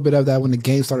a little bit of that when the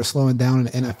game started slowing down in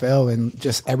the NFL and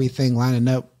just everything lining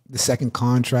up, the second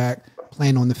contract,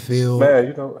 playing on the field, man,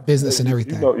 you know, business and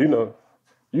everything?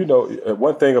 You know,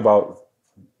 one thing about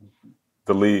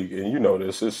the league, and you know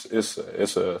this, it's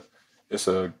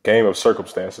a game of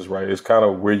circumstances, right? It's kind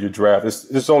of where you draft.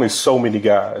 There's only so many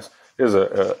guys. There's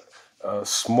a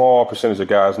small percentage of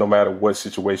guys, no matter what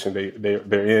situation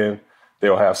they're in,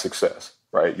 they'll have success,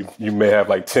 right? You may have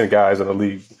like 10 guys in the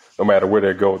league. No matter where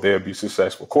they go, they'll be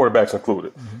successful, quarterbacks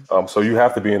included. Mm-hmm. So you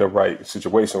have to be in the right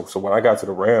situation. So when I got to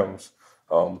the Rams,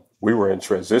 we were in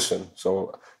transition.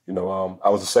 So, you know, I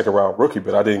was a second round rookie,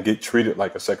 but I didn't get treated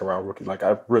like a second round rookie. Like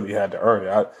I really had to earn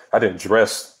it. I didn't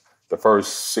dress the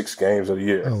first 6 games of the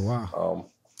year. Oh, wow.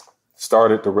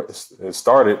 Started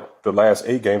the last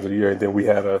 8 games of the year, and then we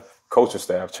had a coaching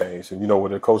staff change. And, you know,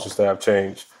 when the coaching staff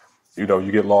changed, you know,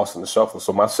 you get lost in the shuffle.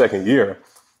 So my second year,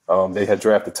 they had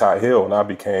drafted Ty Hill, and I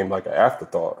became like an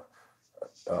afterthought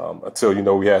until, you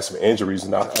know, we had some injuries.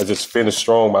 And I just finished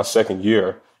strong my second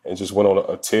year and just went on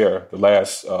a tear. The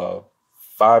last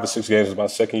 5 or 6 games of my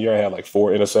second year, I had like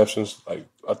 4 interceptions, like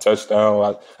a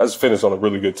touchdown. I just finished on a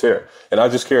really good tear. And I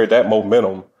just carried that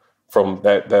momentum from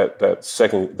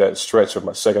that stretch of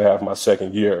my second half of my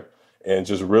second year and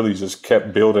just really just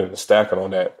kept building and stacking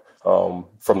on that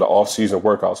from the off-season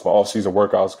workouts. My off-season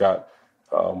workouts got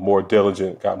more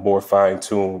diligent, got more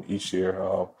fine-tuned each year.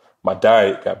 My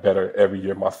diet got better every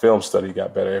year. My film study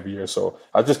got better every year. So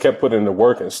I just kept putting in the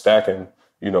work and stacking,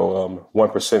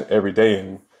 1% every day.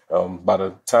 And by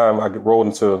the time I rolled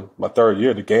into my third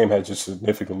year, the game had just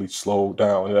significantly slowed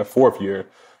down. In that fourth year,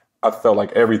 I felt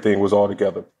like everything was all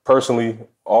together. Personally,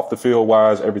 off the field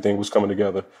wise, everything was coming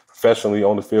together. Professionally,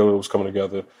 on the field, it was coming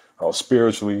together.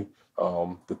 Spiritually,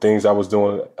 the things I was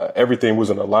doing, everything was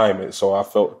in alignment. So I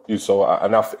felt, it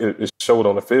showed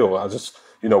on the field. I just,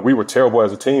 we were terrible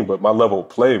as a team, but my level of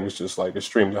play was just like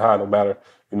extremely high, no matter,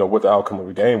 what the outcome of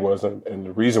the game was. And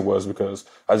the reason was because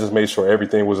I just made sure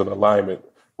everything was in alignment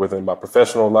within my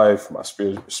professional life, my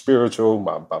spiritual,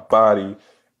 my body.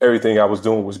 Everything I was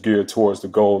doing was geared towards the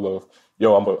goal of,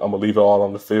 I'm gonna leave it all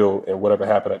on the field, and whatever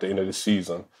happened at the end of the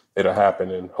season, it'll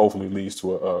happen and hopefully leads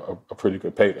to a pretty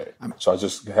good payday. So I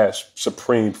just had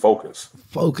supreme focus.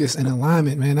 Focus and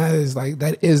alignment, man.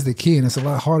 That is the key, and it's a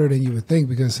lot harder than you would think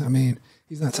because,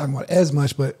 he's not talking about as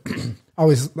much, but I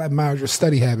always admire your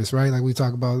study habits, right? Like we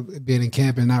talk about being in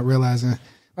camp and not realizing,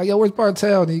 like, yo, where's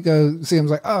Bartell? And you go see him,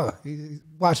 like, oh, he's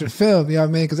watching film, you know what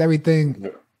I mean? Because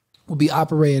everything will be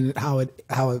operating how it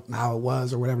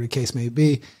was or whatever the case may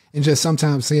be. And just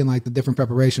sometimes seeing like the different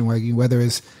preparation, whether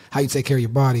it's how you take care of your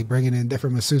body, bringing in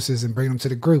different masseuses and bringing them to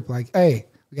the group. Like, hey,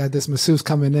 we got this masseuse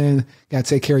coming in, got to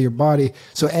take care of your body.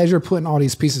 So as you're putting all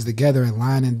these pieces together and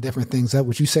lining different things up,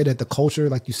 would you say that the culture,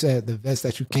 like you said, the vets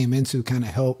that you came into kind of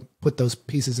helped put those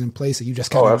pieces in place and you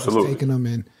just kind of was taking them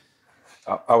in?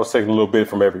 I was taking a little bit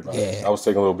from everybody. Yeah. I was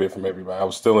taking a little bit from everybody. I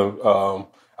was still in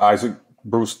Isaac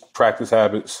Bruce practice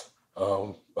habits,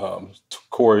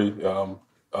 Corey,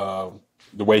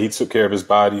 the way he took care of his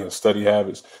body and study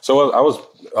habits. So I was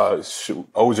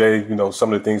OJ,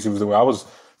 some of the things he was doing. I was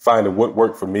finding what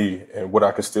worked for me and what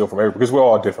I could steal from everybody because we're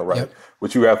all different, right? Yep.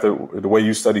 But you have to, the way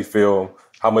you study film,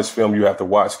 how much film you have to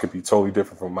watch could be totally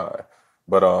different from mine.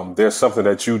 But there's something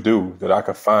that you do that I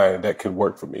could find that could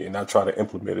work for me, and I try to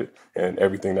implement it in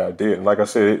everything that I did. And like I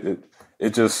said,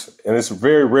 it just, and it's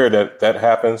very rare that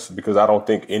happens because I don't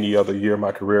think any other year in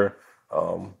my career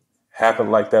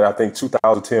happened like that. I think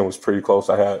 2010 was pretty close.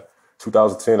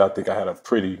 2010, I think I had a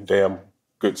pretty damn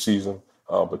good season.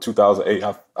 But 2008,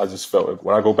 I just felt,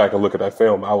 when I go back and look at that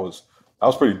film, I was I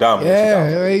was pretty dominant.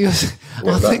 Yeah,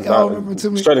 I remember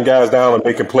too many. Shutting guys down and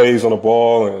making plays on the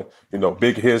ball, and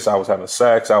big hits. I was having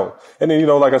sacks. And then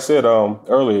like I said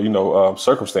earlier,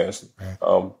 circumstance.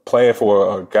 Playing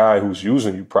for a guy who's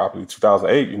using you properly.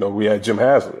 2008, we had Jim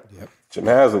Haslett. Yep. Jim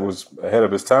Haslett was ahead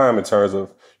of his time in terms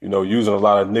of using a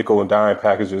lot of nickel and dime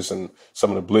packages and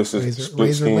some of the blitzes,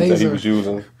 split schemes that he was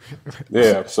using.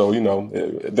 Yeah, so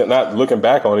not looking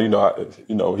back on it,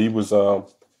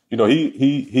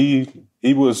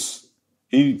 he was.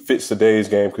 He fits today's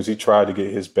game because he tried to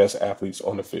get his best athletes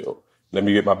on the field. Let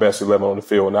me get my best 11 on the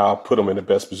field, and I'll put them in the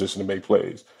best position to make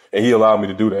plays. And he allowed me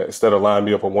to do that. Instead of lining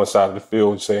me up on one side of the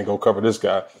field and saying, go cover this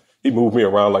guy, he moved me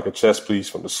around like a chess piece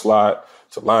from the slot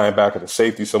to linebacker to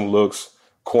safety, some looks,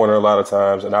 corner a lot of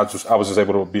times. And I was just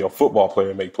able to be a football player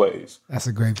and make plays. That's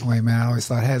a great point, man. I always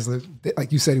thought Haslett,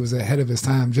 like you said, he was ahead of his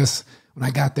time. Just when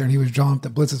I got there and he was drawing up the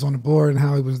blitzes on the board and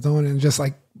how he was doing it, and just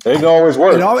like, it didn't always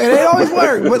work. It always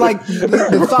worked. But like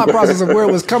the thought process of where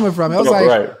it was coming from, I was like,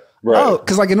 right. Oh,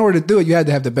 because like in order to do it, you had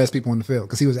to have the best people on the field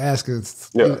because he was asking,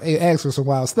 he asked for some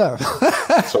wild stuff.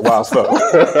 Some wild stuff.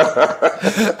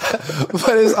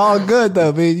 But it's all good though.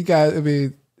 I mean, you guys,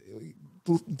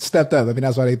 stepped up. I mean,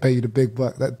 that's why they pay you the big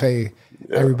buck. That pay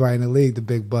everybody in the league the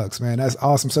big bucks, man. That's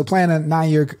awesome. So playing a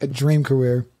 9-year dream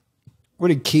career,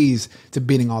 what are the keys to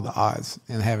beating all the odds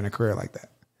and having a career like that?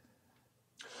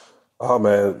 Oh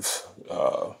man,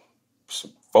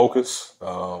 focus,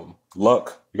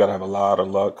 luck. You got to have a lot of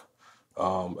luck,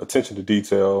 attention to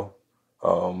detail,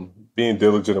 being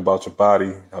diligent about your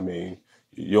body. I mean,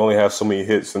 you only have so many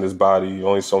hits in this body.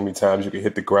 Only so many times you can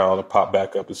hit the ground and pop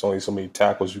back up. There's only so many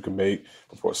tackles you can make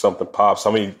before something pops.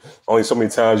 Only so many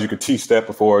times you can T-step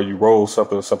before you roll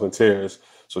something or something tears.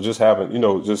 So just having,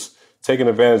 just taking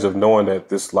advantage of knowing that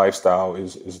this lifestyle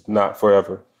is not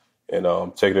forever, and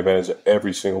taking advantage of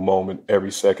every single moment,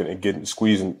 every second, and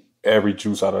squeezing every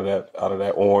juice out of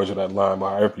that orange or that lime,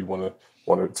 however you want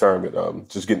to term it.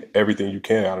 Just getting everything you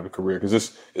can out of the career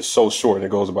because it's so short and it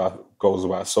goes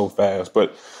by so fast.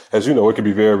 But as you know, it can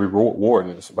be very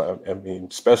rewarding. I mean,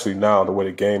 especially now the way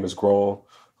the game has grown,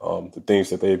 the things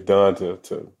that they've done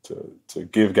to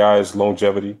give guys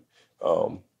longevity,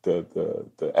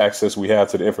 the access we have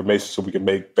to the information so we can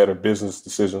make better business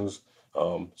decisions.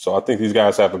 So I think these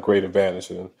guys have a great advantage,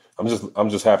 and I'm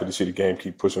just happy to see the game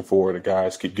keep pushing forward. The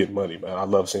guys keep getting money, man. I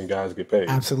love seeing guys get paid.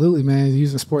 Absolutely, man.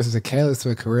 Using sports as a catalyst to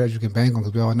a career that you can bank on,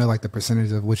 because we all know like the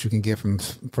percentage of what you can get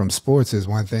from sports is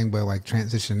one thing, but like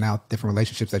transitioning out, different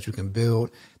relationships that you can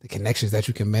build, the connections that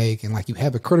you can make, and like you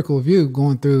have a critical view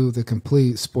going through the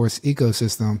complete sports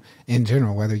ecosystem in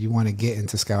general, whether you want to get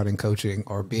into scouting, coaching,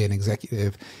 or be an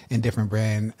executive in different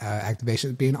brand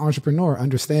activations, be an entrepreneur,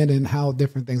 understanding how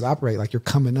different things operate. Like you're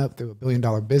coming up through $1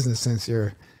 billion business since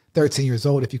you're 13 years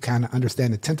old, if you kind of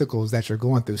understand the tentacles that you're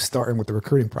going through, starting with the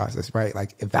recruiting process, right?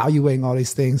 Like evaluating all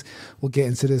these things. We'll get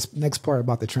into this next part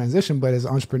about the transition, but as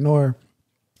an entrepreneur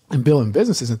and building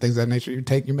businesses and things of that nature,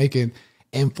 you're making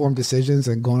informed decisions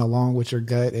and going along with your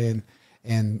gut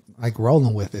and like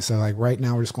rolling with it. So like right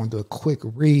now, we're just going to do a quick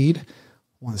read.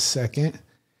 1 second.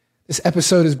 This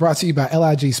episode is brought to you by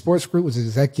LIG Sports Group, which is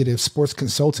executive sports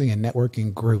consulting and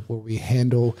networking group, where we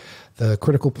handle the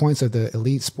critical points of the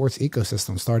elite sports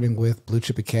ecosystem, starting with Blue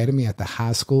Chip Academy at the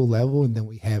high school level, and then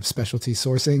we have specialty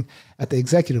sourcing at the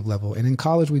executive level. And in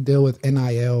college, we deal with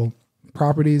NIL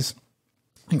properties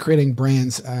and creating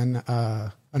brands and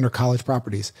under college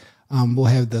properties. We'll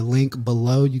have the link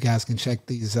below. You guys can check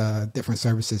these different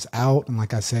services out. And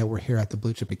like I said, we're here at the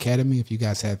Blue Chip Academy. If you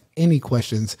guys have any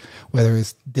questions, whether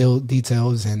it's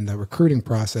details and the recruiting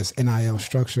process, NIL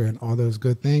structure, and all those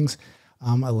good things,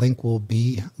 a link will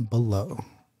be below.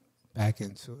 Back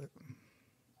into it.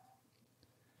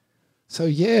 So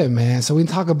yeah, man. So we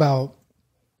talk about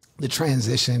the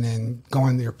transition and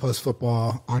going to your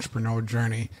post-football entrepreneurial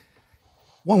journey.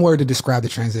 One word to describe the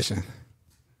transition.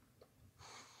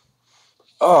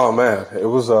 Oh man, it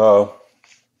was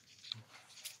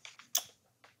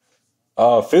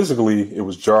physically it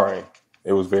was jarring.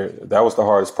 It was that was the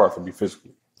hardest part for me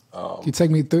physically. Can you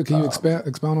take me through? Can you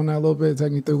expound on that a little bit?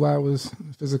 Take me through why it was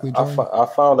physically jarring. I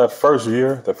found that first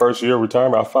year of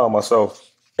retirement, I found myself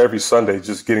every Sunday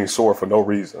just getting sore for no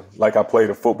reason. Like I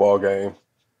played a football game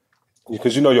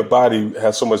because your body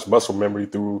has so much muscle memory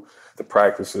through the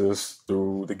practices,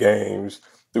 through the games,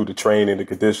 through the training, the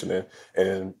conditioning,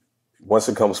 and once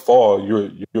it comes fall, your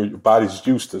body's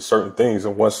used to certain things.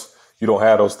 And once you don't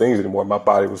have those things anymore, my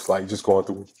body was like just going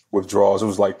through withdrawals. It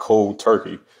was like cold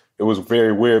turkey. It was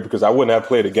very weird because I wouldn't have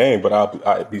played a game, but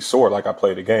I'd be sore like I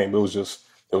played a game. It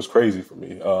was crazy for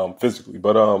me physically.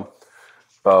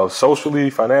 But socially,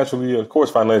 financially, of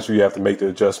course, financially, you have to make the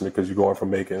adjustment because you're going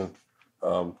from making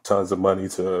tons of money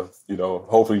to,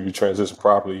 hopefully you transition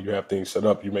properly, you have things set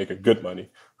up, you make good money.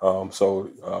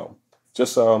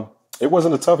 It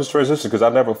wasn't the toughest transition because I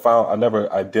never found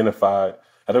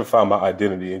my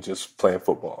identity in just playing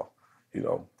football.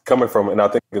 Coming from, and I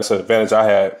think it's an advantage I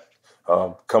had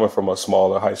coming from a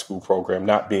smaller high school program,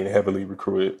 not being heavily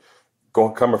recruited,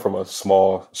 coming from a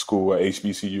small school at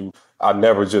HBCU. I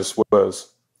never just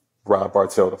was Ron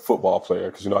Bartell, the football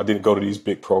player, because I didn't go to these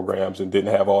big programs and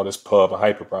didn't have all this pub and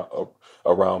hype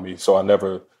around me. So I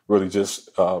never really just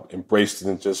embraced it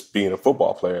and just being a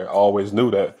football player. I always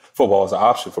knew that football is an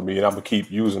option for me, and I'm gonna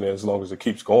keep using it as long as it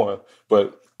keeps going.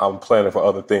 But I'm planning for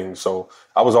other things. So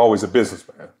I was always a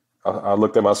businessman. I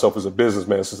looked at myself as a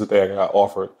businessman since the day I got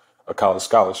offered a college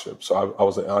scholarship. So I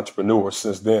was an entrepreneur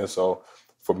since then. So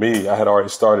for me, I had already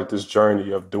started this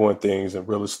journey of doing things in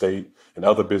real estate and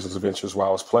other business ventures while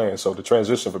I was playing. So the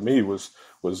transition for me was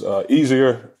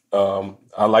easier.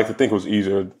 I like to think it was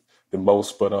easier than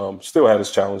most, but still had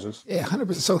its challenges. Yeah,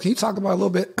 100%. So can you talk about a little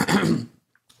bit?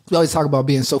 We always talk about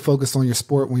being so focused on your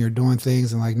sport when you're doing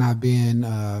things and like not being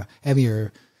having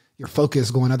your focus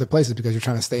going other places because you're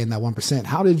trying to stay in that 1%.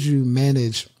 How did you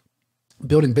manage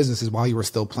building businesses while you were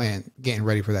still playing, getting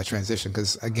ready for that transition?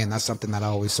 Because again, that's something that I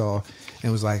always saw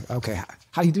and was like, okay,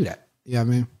 how do you do that? You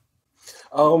know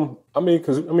what I mean?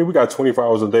 Because we got 24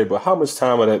 hours a day, but how much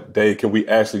time of that day can we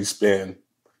actually spend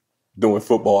doing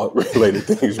football related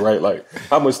things, right? Like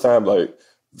how much time, like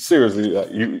seriously,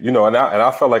 and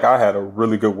I felt like I had a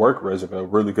really good work regimen, a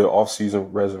really good off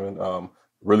season regimen,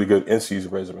 really good in season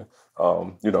regimen.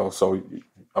 So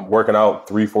I'm working out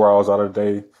 3-4 hours out of the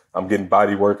day. I'm getting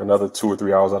body work another 2 or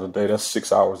 3 hours out of the day. That's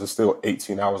 6 hours. It's still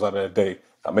 18 hours out of the day.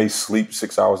 I may sleep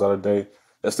 6 hours out of the day.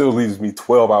 That still leaves me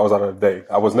 12 hours out of the day.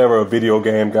 I was never a video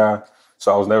game guy,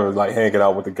 so I was never like hanging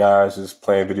out with the guys just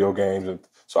playing video games. And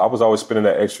so I was always spending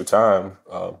that extra time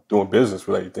doing business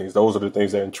related things. Those are the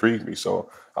things that intrigued me. So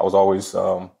I was always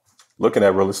looking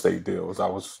at real estate deals. I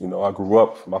grew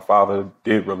up, my father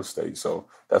did real estate. So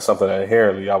that's something that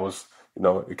inherently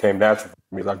it came natural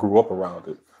for me. I grew up around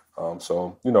it.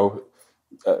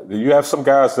 You have some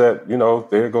guys that,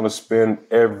 they're going to spend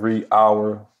every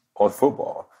hour on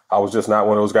football. I was just not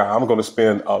one of those guys. I'm going to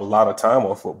spend a lot of time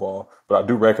on football, but I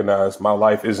do recognize my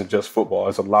life isn't just football.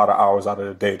 It's a lot of hours out of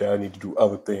the day that I need to do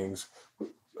other things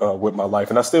with my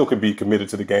life. And I still could be committed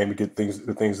to the game to get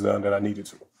the things done that I needed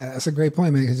to. That's a great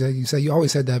point, man, because you say you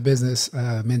always had that business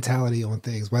mentality on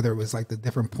things, whether it was like the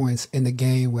different points in the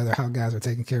game, whether how guys are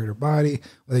taking care of their body,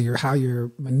 whether how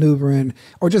you're maneuvering,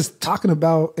 or just talking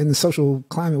about in the social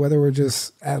climate, whether we're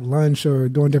just at lunch or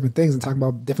doing different things and talking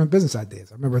about different business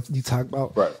ideas. I remember you talked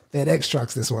about FedEx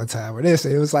trucks this one time or this.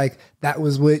 It was like that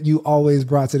was what you always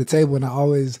brought to the table, and I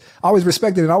always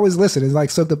respected it, always listened. It's like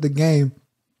soaked up the game.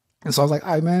 And so I was like,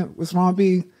 all right, man, what's wrong,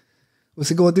 B? What's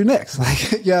he going to do next?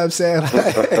 Like, you know what I'm saying?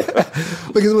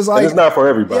 Because it was like, it's not for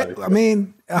everybody. Yeah,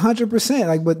 100%.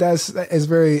 Like, but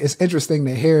it's interesting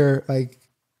to hear. Like,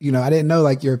 I didn't know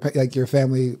like your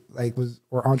family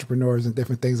were entrepreneurs and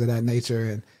different things of that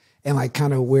nature, and like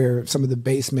kind of where some of the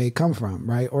base may come from,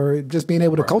 right? Or just being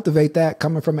able to cultivate that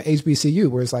coming from an HBCU,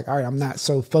 where it's like, all right, I'm not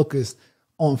so focused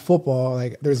on football.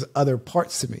 Like, there's other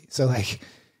parts to me. So like,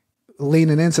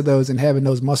 leaning into those and having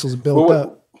those muscles built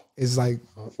up is like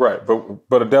right,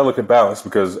 but a delicate balance,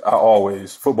 because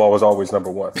football was always number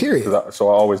one. Period. So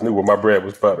I always knew where my bread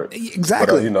was buttered.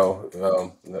 Exactly. But,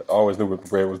 I always knew where the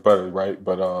bread was buttered, right?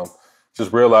 But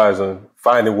just realizing,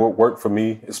 finding what worked for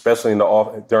me, especially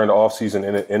during the off season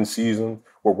and in season,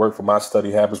 what worked for my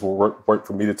study habits, what worked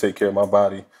for me to take care of my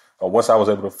body. Once I was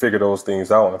able to figure those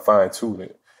things out and fine tune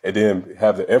it, and then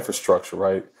have the infrastructure,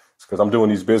 right? Because I'm doing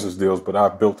these business deals, but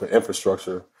I've built an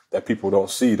infrastructure that people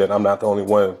don't see, that I'm not the only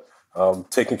one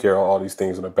taking care of all these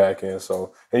things on the back end.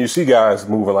 So, and you see guys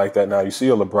moving like that now. You see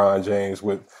a LeBron James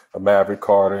with a Maverick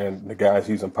Carter and the guys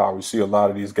he's empowered. You see a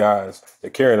lot of these guys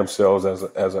that carry themselves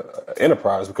as an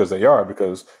enterprise, because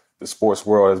the sports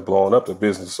world has blown up. The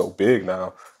business is so big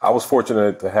now. I was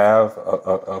fortunate to have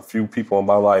a few people in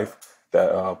my life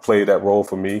that played that role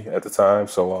for me at the time.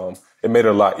 So it made it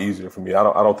a lot easier for me. I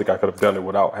don't think I could have done it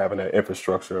without having that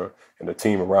infrastructure and the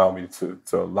team around me to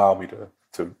allow me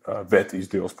to vet these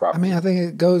deals properly. I think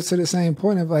it goes to the same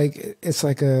point of like, it's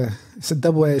a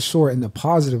double-edged sword in the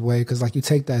positive way. Cause like you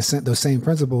take those same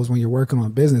principles when you're working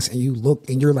on business and you look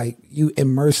and you're like, you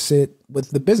immerse it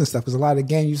with the business stuff. Cause a lot of the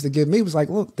game used to give me was like,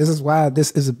 look, this is why this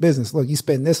is a business. Look, you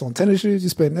spend this on tennis shoes, you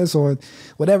spend this on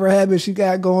whatever habits you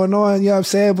got going on. You know what I'm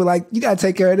saying? But like, you got to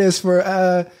take care of this for,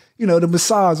 the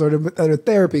massage or the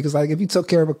therapy. Cause like, if you took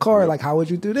care of a car, like how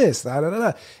would you do this? Da, da, da,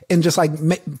 da. And just like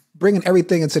bringing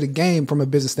everything into the game from a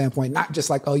business standpoint, not just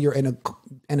like, oh, you're in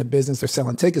in a business, they're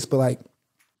selling tickets, but like,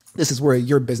 this is where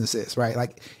your business is, right?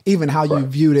 Like even how you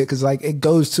viewed it, because like it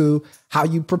goes to how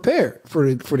you prepare for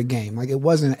the game. Like it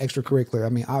wasn't an extracurricular. I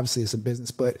mean, obviously it's a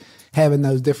business, but having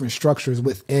those different structures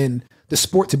within the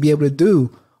sport to be able to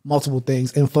do multiple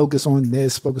things and focus on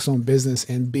this, focus on business,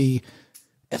 and be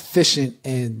efficient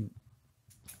and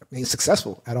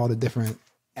successful at all the different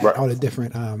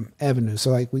avenues.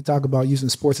 So like we talk about using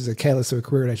sports as a catalyst to a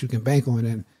career that you can bank on,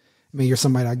 and I mean, you're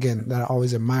somebody, again, that I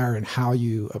always admire and how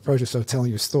you approach it. So telling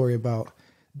your story about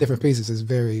different pieces is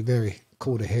very, very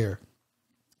cool to hear.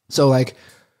 So like,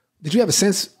 did you have a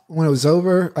sense when it was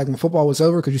over, like when football was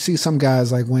over? Because you see some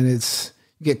guys like when you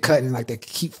get cut and like they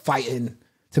keep fighting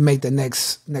to make the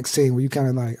next team, where you kind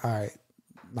of like, all right,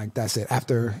 like that's it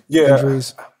after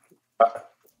injuries.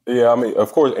 Yeah, I mean,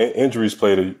 of course, injuries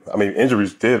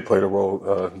did play a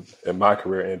role in my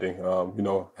career ending.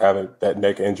 Having that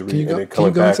neck injury and then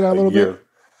coming back a year.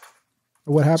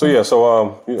 What happened?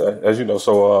 So as you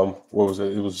know, what was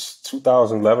it? It was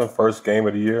 2011, first game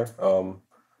of the year.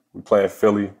 We playing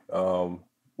Philly.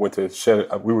 Went to shed.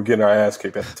 We were getting our ass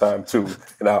kicked at the time too,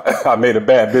 and I made a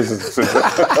bad business decision,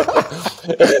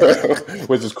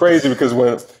 which is crazy because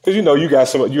you got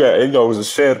some, it was a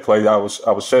shed play. I was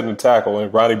shedding the tackle,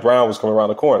 and Ronnie Brown was coming around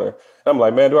the corner. And I'm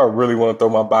like, man, do I really want to throw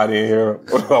my body in here?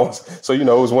 So it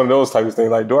was one of those types of things.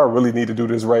 Like, do I really need to do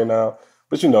this right now?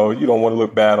 But you don't want to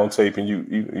look bad on tape, and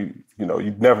you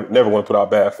never want to put out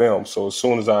bad film. So as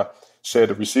soon as I shed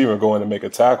the receiver and go in and make a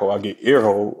tackle, I get ear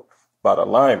holed by the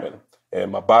lineman. And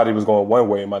my body was going one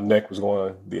way and my neck was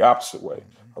going the opposite way.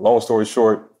 Long story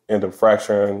short, ended up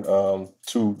fracturing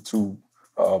two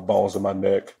bones in my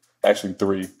neck, actually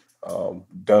 3,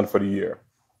 done for the year.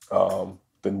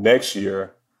 The next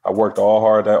year, I worked all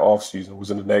hard that off season,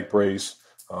 was in the neck brace.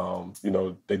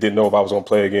 They didn't know if I was going to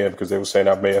play again because they were saying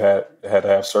I may have had to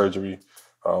have surgery.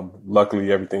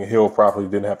 Luckily, everything healed properly,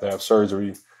 didn't have to have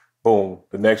surgery. Boom.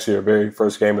 The next year, very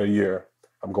first game of the year,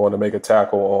 I'm going to make a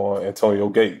tackle on Antonio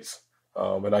Gates.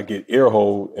 And I get ear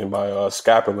hole in my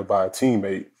scapula by a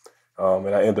teammate,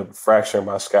 and I end up fracturing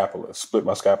my scapula, split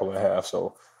my scapula in half.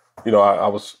 So, I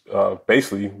was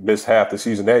basically missed half the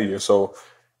season that year. So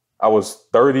I was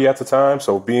 30 at the time.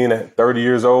 So being at 30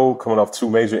 years old, coming off 2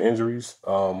 major injuries,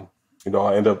 I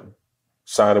ended up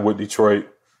signing with Detroit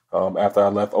after I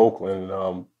left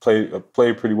Oakland.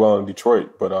 Played pretty well in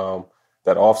Detroit, but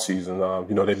that offseason,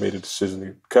 they made a decision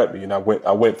to cut me, and I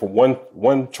went for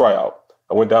one tryout.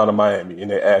 I went down to Miami and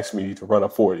they asked me to run a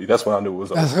 40. That's when I knew it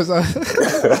was over.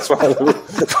 That's when I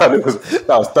knew it was.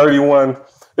 I was 31.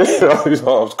 I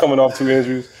was coming off 2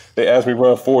 injuries. They asked me to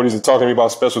run 40s and talking to me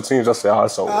about special teams. I said,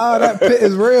 it's over. Oh, that pit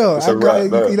is real.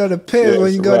 The pit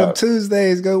when you go to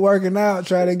Tuesdays, go working out,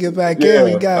 try to get back in.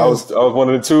 You guys. I was one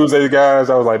of the Tuesday guys.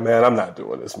 I was like, man, I'm not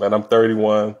doing this, man. I'm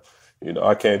 31.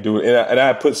 I can't do it. And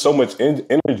I put so much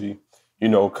energy,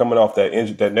 coming off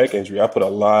that neck injury. I put a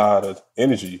lot of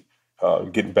energy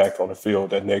getting back on the field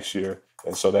that next year.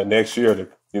 And so that next year,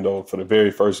 for the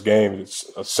very first game, it's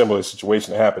a similar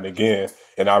situation that happened again.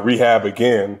 And I rehab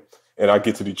again, and I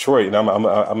get to Detroit, and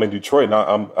I'm in Detroit,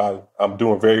 and I'm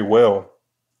doing very well,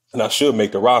 and I should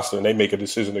make the roster. And they make a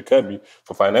decision to cut me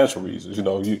for financial reasons. You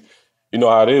know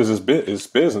how it is. It's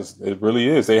business. It really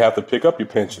is. They have to pick up your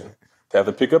pension. They have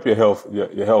to pick up your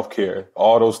health care,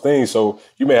 all those things. So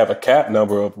you may have a cap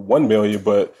number of $1 million,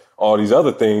 but all these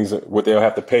other things, what they'll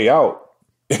have to pay out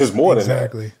is more than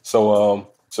that. So,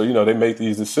 they make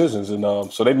these decisions, and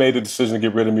so they made the decision to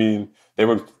get rid of me.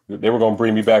 And they were going to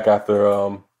bring me back after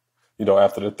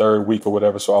after the 3rd week or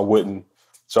whatever. So I wouldn't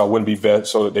be vet.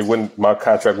 So that my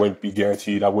contract wouldn't be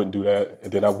guaranteed. I wouldn't do that.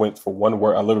 And then I went for one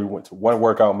work. I literally went to one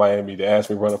workout in Miami. They asked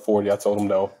me to run a 40. I told them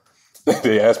no.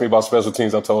 They asked me about special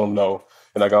teams. I told them no.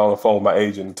 And I got on the phone with my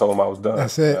agent and told him I was done.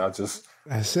 That's it. And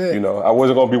That's it. I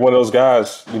wasn't going to be one of those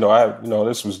guys.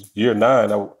 This was year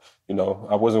 9.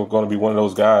 I wasn't going to be one of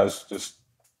those guys just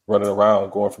running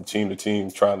around, going from team to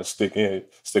team, trying to stick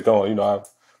on. I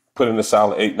put in a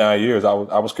solid 8-9 years. I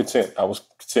was content. I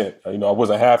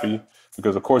wasn't happy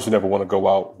because, of course, you never want to go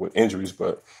out with injuries.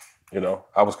 But,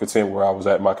 I was content where I was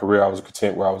at in my career. I was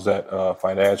content where I was at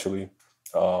financially.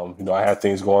 I had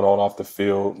things going on off the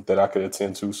field that I could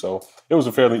attend to. So it was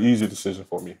a fairly easy decision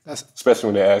for me, especially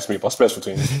when they asked me about special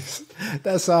teams.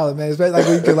 That's solid, man. It's like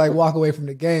when you could walk away from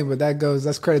the game, but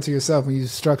that's credit to yourself when you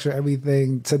structure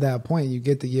everything to that point. You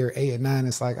get to year 8 and 9.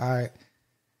 It's like, all right,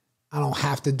 I don't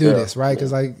have to do this, right?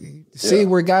 Because see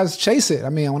where guys chase it. I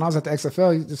mean, when I was at the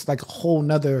XFL, it's like a whole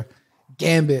nother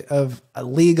gambit of a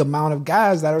league amount of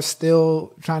guys that are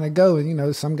still trying to go.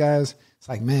 And, some guys, it's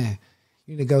like, man,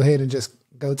 you need to go ahead and just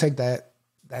go take that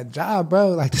that job, bro.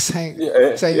 Like the same.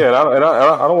 Yeah. And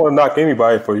I don't want to knock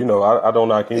anybody for, I don't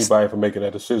knock anybody for making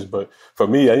that decision. But for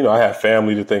me, I have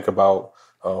family to think about,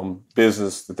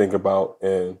 business to think about.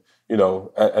 And,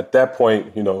 at that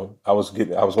point, I was going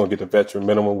to get the veteran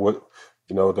minimum with,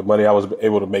 the money I was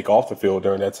able to make off the field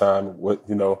during that time.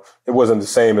 It wasn't the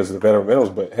same as the veteran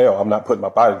minimums, but hell, I'm not putting my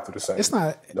body through the same. It's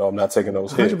not, I'm not taking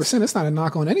those 100%. Hits. It's not a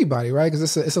knock on anybody, right?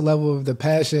 Because it's a level of the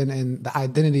passion and the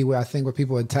identity where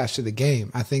people attach to the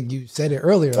game. I think you said it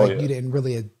earlier, you didn't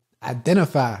really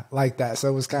identify like that. So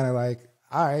it was kind of like,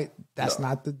 all right, that's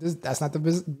not the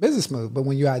business move. But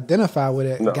when you identify with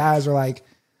it, guys are like,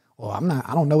 well,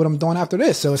 I don't know what I'm doing after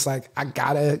this. So it's like, I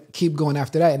gotta keep going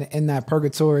after that. And in that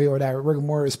purgatory or that rigor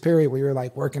mortis period where you're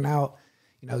like working out,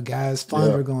 guys'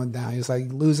 funds are going down. It's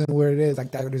like losing where it is, like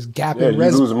that there's gap in you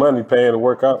losing money paying to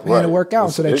work out.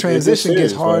 So that transition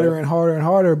gets harder and harder and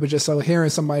harder. But just so hearing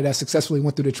somebody that successfully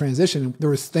went through the transition, there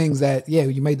was things that,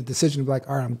 you made the decision to be like,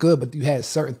 all right, I'm good. But you had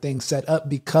certain things set up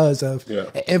because of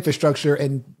infrastructure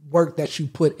and work that you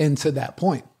put into that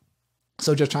point.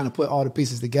 So just trying to put all the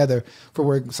pieces together for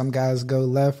where some guys go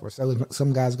left or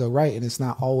some guys go right. And it's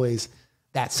not always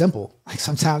that simple. Like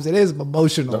sometimes it is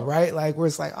emotional, right? Like where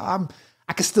it's like, I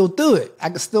can still do it.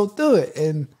 And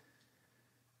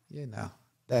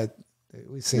that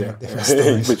we've seen different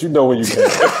stories. But when you can.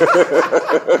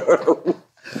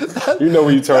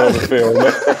 When you turn on the film.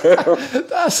 Man.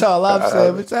 That's all I'm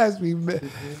saying. But that's me, man.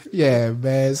 Yeah,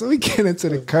 man. So we get into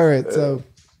the current. So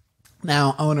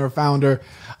now owner, founder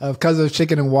of Kuzzo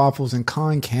Chicken and Waffles and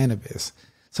Kahn Cannabis.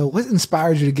 So what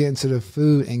inspired you to get into the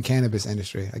food and cannabis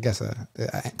industry? I guess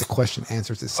the question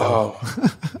answers itself.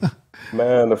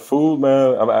 Man, the food,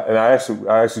 man. And I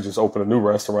actually just opened a new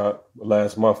restaurant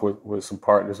last month with some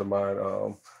partners of mine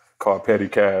called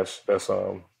PettyCash.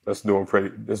 That's doing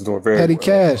very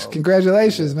PettyCash. well.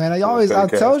 Congratulations, man. I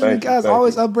told you guys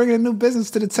always up bringing a new business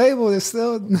to the table. It's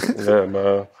still yeah,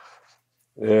 man.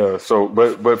 Yeah. So,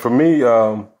 but for me,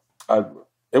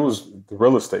 it was the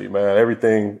real estate, man.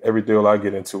 Every deal I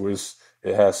get into it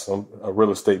has a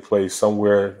real estate place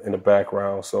somewhere in the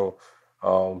background. So,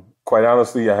 quite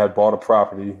honestly, I had bought a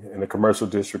property in a commercial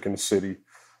district in the city,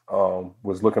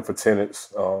 was looking for tenants.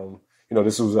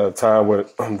 This was at a time where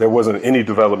there wasn't any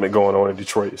development going on in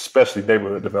Detroit, especially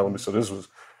neighborhood development. So this was,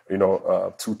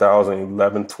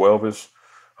 2011, 12-ish.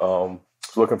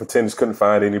 Looking for tenants, couldn't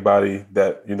find anybody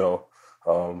that,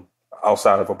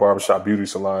 outside of a barbershop beauty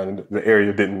salon, and the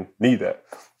area didn't need that.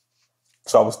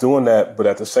 So I was doing that, but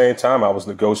at the same time, I was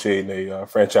negotiating a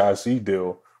franchisee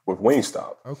deal with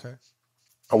Wingstop. Okay.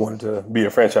 I wanted to be a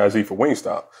franchisee for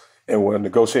Wingstop. And when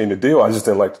negotiating the deal, I just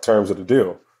didn't like the terms of the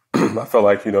deal. I felt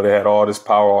like, they had all this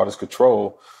power, all this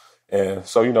control. And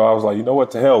so, I was like,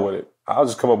 what, to hell with it. I'll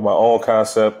just come up with my own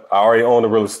concept. I already own the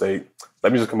real estate.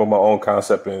 Let me just come up with my own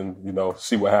concept and,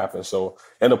 see what happens. So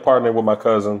ended up partnering with my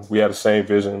cousin. We had the same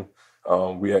vision.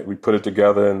 We put it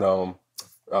together and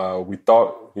we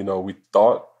thought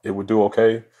it would do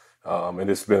okay. And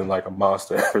it's been like a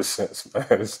monster ever since, man.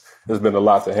 It's been a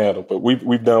lot to handle, but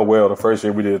we've done well. The first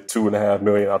year we did $2.5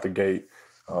 million out the gate.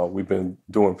 We've been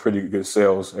doing pretty good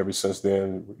sales ever since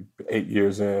then, 8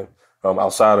 years in.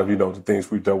 Outside of, the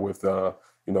things we've done with,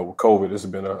 with COVID, this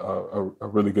has been a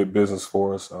really good business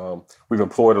for us. We've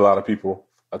employed a lot of people.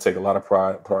 I take a lot of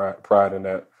pride in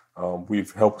that.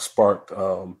 We've helped spark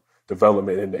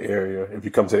development in the area. If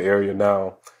you come to the area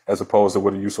now, as opposed to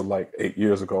what it used to like 8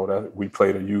 years ago, that we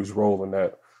played a huge role in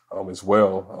that as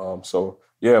well. So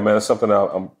yeah, man, it's something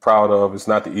I'm proud of. It's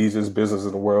not the easiest business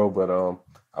in the world, but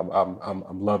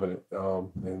I'm loving it.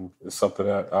 And it's something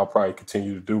that I'll probably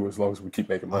continue to do as long as we keep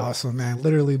making money. Awesome, man.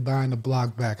 Literally buying the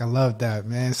block back. I love that,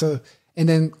 man. So, and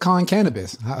then Kahn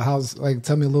Cannabis,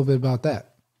 tell me a little bit about that.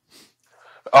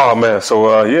 Oh man,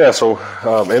 so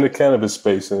in the cannabis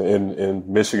space in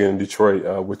Michigan and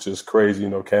Detroit, which is crazy.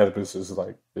 Cannabis is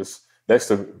like this next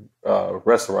to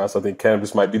restaurants. I think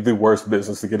cannabis might be the worst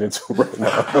business to get into right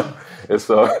now. It is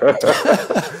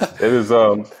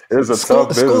a tough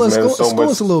business, man. School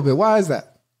us a little bit. Why is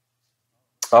that?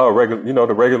 The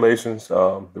regulations,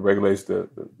 the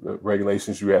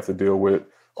regulations you have to deal with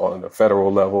on the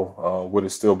federal level, with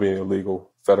it still being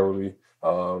illegal federally.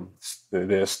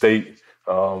 There's state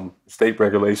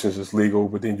regulations is legal,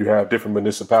 but then you have different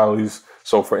municipalities.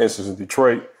 So for instance, in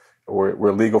Detroit,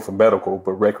 we're legal for medical,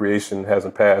 but recreation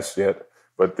hasn't passed yet.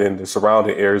 But then the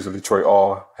surrounding areas of Detroit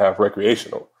all have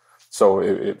recreational. So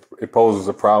it poses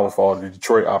a problem for all the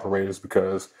Detroit operators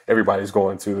because everybody's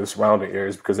going to the surrounding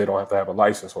areas because they don't have to have a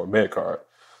license or a med card.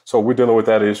 So we're dealing with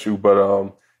that issue.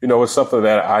 But, it's something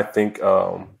that I think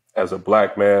as a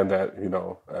black man that,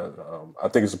 I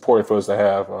think it's important for us to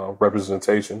have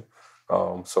representation.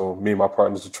 So me and my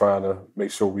partners are trying to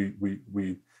make sure we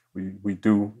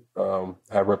do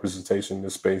have representation in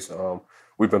this space.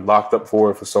 We've been locked up for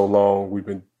it for so long. We've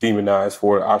been demonized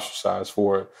for it, ostracized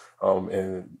for it,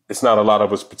 and it's not a lot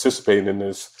of us participating in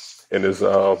this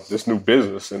new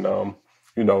business. And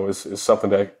it's something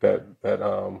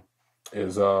that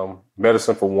is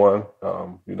medicine for one.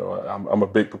 I'm a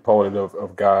big proponent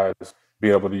of guys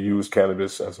being able to use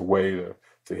cannabis as a way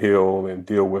to heal and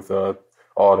deal with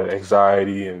all the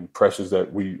anxiety and pressures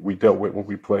that we dealt with when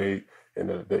we played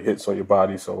and the hits on your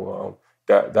body. So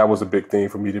that was a big thing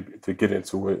for me to get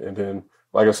into it. And then,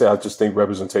 like I said, I just think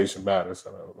representation matters.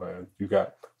 You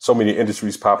got so many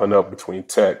industries popping up between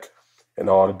tech and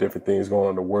all the different things going on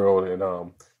in the world.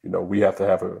 And, we have to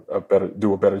have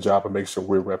do a better job of making sure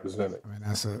we're represented. I mean,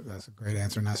 that's a great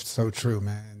answer. And that's so true,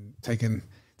 man. Taking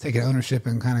ownership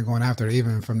and kind of going after it,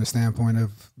 even from the standpoint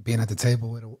of being at the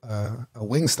table with a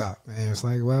Wingstop. And it's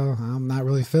like, well, I'm not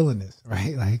really feeling this,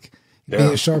 right? Like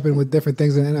being sharpened with different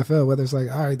things in the NFL, whether it's like,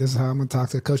 all right, this is how I'm going to talk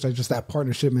to the coach, like just that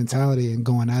partnership mentality and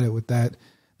going at it with that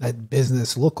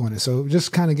business look on it. So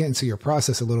just kind of get into your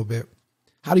process a little bit.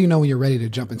 How do you know when you're ready to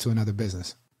jump into another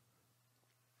business?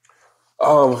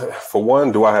 For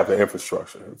one, do I have the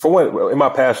infrastructure? For one, am I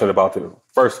passionate about it?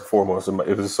 First and foremost,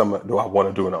 if it's something do I want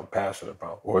to do and I'm passionate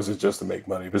about, or is it just to make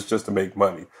money? If it's just to make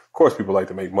money, of course people like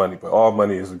to make money, but all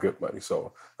money isn't good money.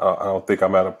 So I don't think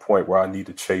I'm at a point where I need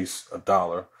to chase a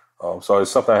dollar. So it's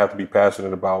something I have to be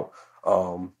passionate about.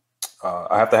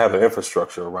 I have to have the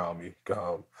infrastructure around me,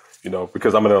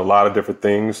 because I'm in a lot of different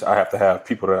things. I have to have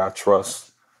people that I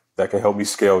trust that can help me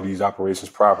scale these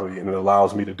operations properly, and it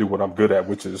allows me to do what I'm good at,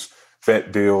 which is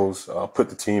vet deals, put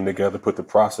the team together, put the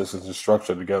processes and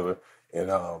structure together, and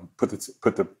put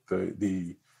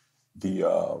the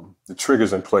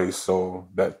triggers in place so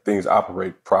that things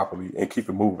operate properly and keep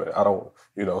it moving.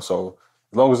 So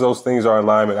as long as those things are in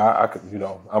alignment, I could,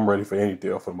 I'm ready for any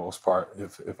deal for the most part.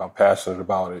 If I'm passionate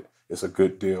about it, it's a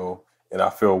good deal, and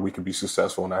I feel we can be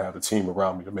successful, and I have the team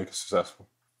around me to make it successful.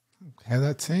 Have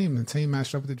that team, the team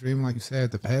matched up with the dream, like you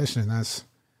said, the passion. Those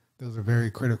are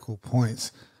very critical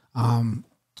points.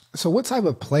 So what type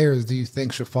of players do you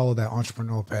think should follow that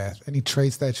entrepreneurial path? Any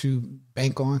traits that you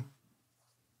bank on?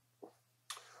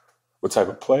 What type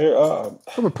of player?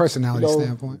 From a personality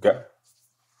standpoint.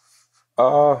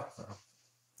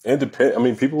 Independent. I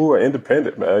mean, people who are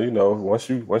independent, man. Once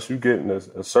you get in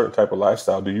a certain type of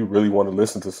lifestyle, do you really want to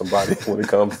listen to somebody when it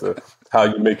comes to how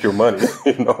you make your money?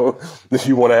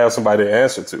 You want to have somebody to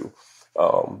answer to.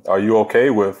 Are you okay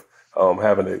with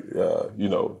having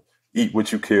to eat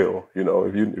what you kill?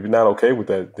 If you're not okay with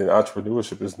that, then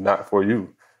entrepreneurship is not for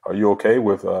you. Are you okay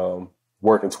with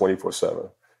working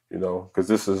 24/7?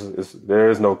 Because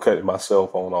there is no cutting my cell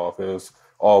phone off. There's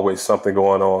always something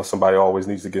going on. Somebody always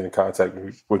needs to get in contact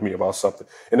with me about something.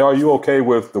 And are you okay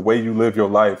with the way you live your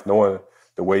life, knowing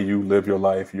the way you live your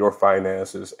life, your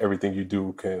finances, everything you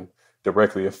do can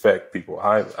directly affect people?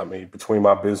 I mean, between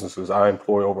my businesses, I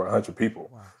employ over 100 people.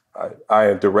 Wow.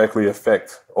 I directly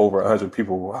affect over 100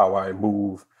 people, how I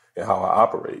move and how I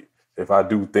operate. If I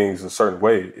do things a certain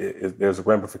way, there's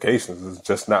ramifications. It's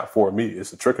just not for me.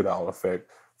 It's a trickle-down effect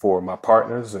for my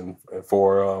partners and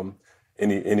for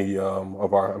any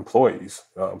of our employees.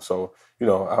 So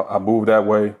I move that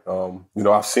way.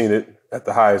 I've seen it at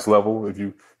the highest level. If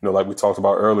like we talked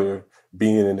about earlier,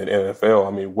 being in the NFL,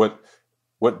 I mean,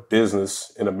 what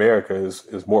business in America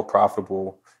is more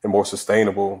profitable and more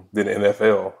sustainable than the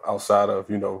NFL outside of,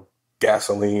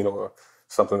 gasoline or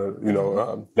something,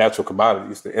 natural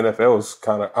commodities? The NFL is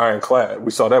kind of ironclad.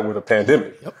 We saw that with a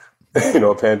pandemic. Yep.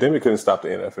 A pandemic couldn't stop the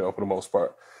NFL for the most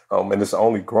part. And it's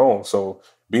only grown. So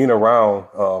being around,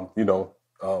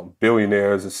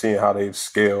 billionaires and seeing how they've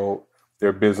scaled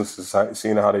their businesses,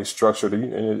 seeing how they structured it,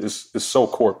 and it's so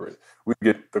corporate. We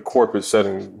get the corporate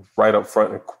setting right up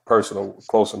front and personal,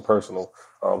 close and personal.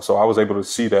 So I was able to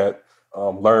see that,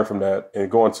 learn from that,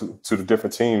 and going to the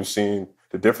different teams, seeing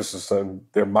the differences in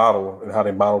their model and how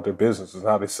they modeled their businesses,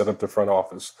 how they set up their front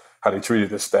office, how they treated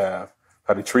their staff,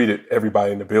 how they treated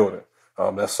everybody in the building.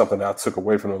 That's something that I took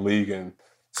away from the league and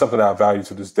something that I value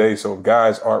to this day. So if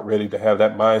guys aren't ready to have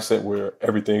that mindset where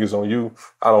everything is on you,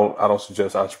 I don't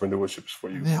suggest entrepreneurship is for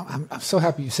you. Man, I'm so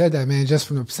happy you said that, man. Just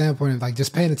from the standpoint of like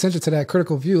just paying attention to that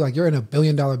critical view, like you're in $1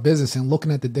 billion business and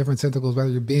looking at the different tentacles,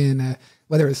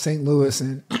 whether it's St. Louis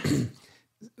and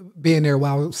being there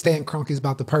while Stan Kroenke's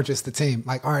about to purchase the team.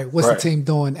 Like, all right, what's the team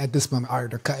doing at this moment? All right,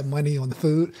 they're cutting money on the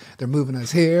food. They're moving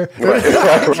us here. Right.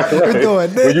 They're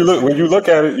doing this. When you look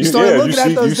at it, you start looking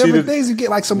at those different things. You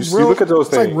get like some real, look at those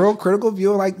things. Like real critical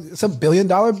view. Like it's $1 billion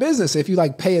business if you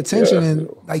like pay attention and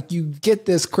like you get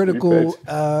this critical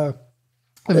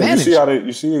And And manage.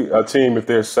 you see a team if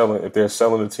they're selling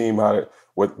the team how to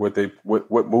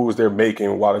what moves they're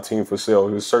making while the team for sale.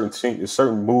 There's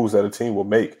certain moves that a team will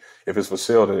make if it's for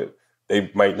sale that they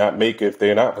might not make if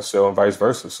they're not for sale, and vice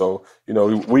versa. So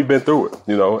we've been through it,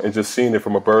 and just seeing it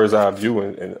from a bird's eye view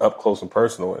and up close and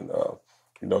personal, and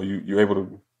you're able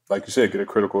to, like you said, get a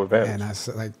critical advantage. And that's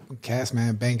like cast,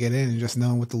 man, bank it in and just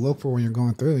knowing what to look for when you're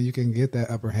going through. You can get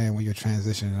that upper hand when you're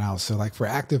transitioning out. So like for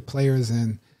active players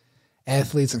and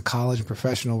athletes in college and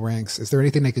professional ranks, is there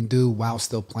anything they can do while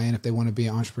still playing if they want to be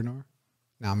an entrepreneur?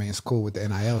 Now, I mean, it's cool with the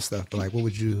NIL stuff, but like, what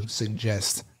would you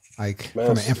suggest, like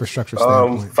from an infrastructure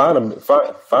standpoint?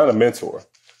 Find a mentor.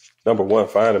 Number one,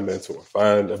 find a mentor.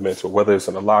 Find a mentor, whether it's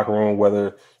in the locker room,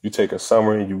 whether you take a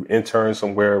summer and you intern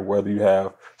somewhere, whether you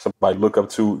have somebody look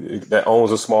up to that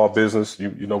owns a small business.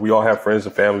 We all have friends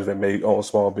and families that may own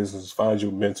small businesses. Find you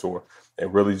a mentor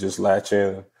and really just latch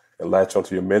in and latch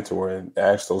onto your mentor and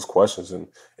ask those questions and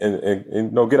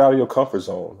get out of your comfort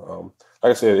zone.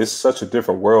 Like I said, it's such a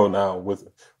different world now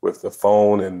with the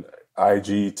phone and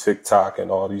IG, TikTok,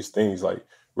 and all these things. Like,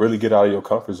 really get out of your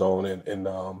comfort zone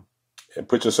and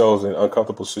put yourselves in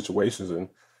uncomfortable situations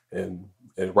and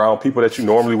around people that you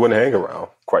normally wouldn't hang around.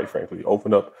 Quite frankly,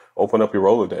 open up your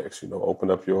Rolodex. Open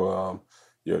up your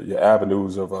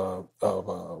avenues of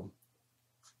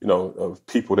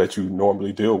people that you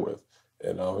normally deal with.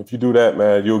 And if you do that,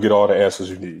 man, you'll get all the answers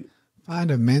you need.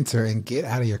 Find a mentor and get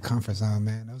out of your comfort zone,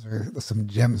 man. Those are some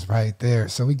gems right there.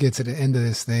 So we get to the end of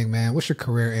this thing, man. What's your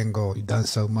career end goal? You've done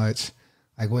so much.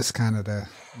 Like, what's kind of the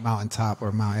mountaintop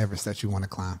or Mount Everest that you want to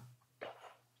climb?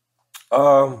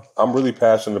 I'm really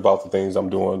passionate about the things I'm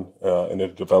doing in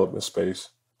the development space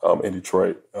in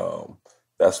Detroit.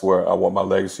 That's where I want my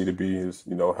legacy to be, is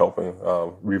helping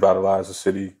revitalize the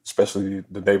city, especially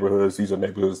the neighborhoods. These are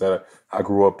neighborhoods that I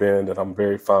grew up in, that I'm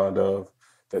very fond of,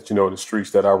 that the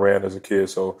streets that I ran as a kid.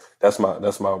 So that's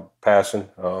my passion.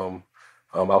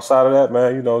 Outside of that,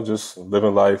 man, just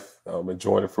living life,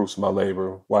 enjoying the fruits of my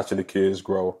labor, watching the kids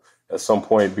grow. At some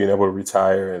point, being able to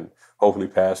retire and hopefully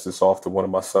pass this off to one of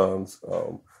my sons.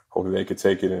 Hopefully they could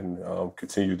take it and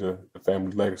continue the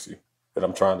family legacy that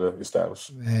I'm trying to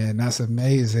establish. Man, that's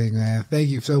amazing, man. Thank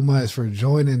you so much for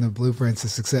joining the Blueprints of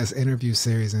Success interview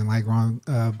series. And like Ron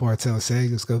Bartell said,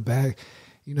 just go back,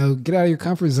 get out of your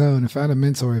comfort zone and find a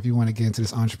mentor if you want to get into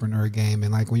this entrepreneur game.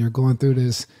 And like when you're going through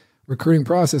this recruiting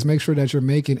process, make sure that you're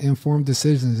making informed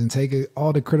decisions and take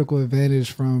all the critical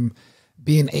advantage from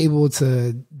being able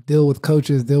to deal with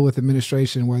coaches, deal with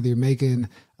administration, whether you're making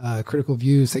critical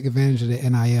views, take advantage of the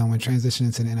NIL when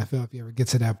transitioning to the NFL. If you ever get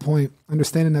to that point,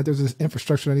 understanding that there's this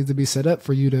infrastructure that needs to be set up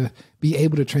for you to be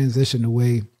able to transition the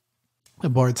way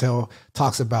Bartell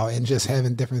talks about, and just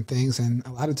having different things. And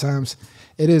a lot of times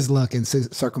it is luck and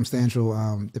circumstantial,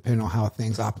 depending on how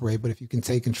things operate. But if you can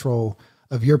take control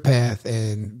of your path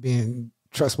and being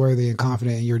trustworthy and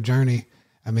confident in your journey,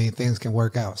 I mean, things can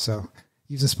work out. So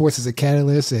using sports as a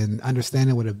catalyst and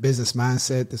understanding with a business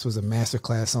mindset, this was a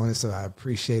masterclass on it. So I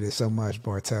appreciate it so much,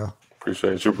 Bartell.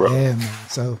 Appreciate you, bro. Yeah, man.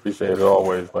 So appreciate it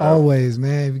always, man. Always,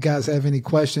 man. If you guys have any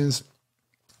questions,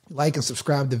 like and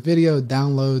subscribe to the video,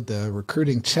 download the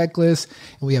recruiting checklist,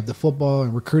 and we have the football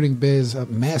and recruiting biz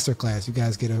masterclass. You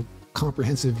guys get a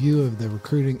comprehensive view of the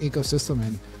recruiting ecosystem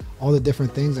and all the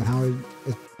different things and how it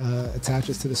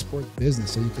attaches to the sports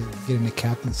business, so you can get in the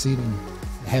captain seat and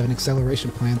have an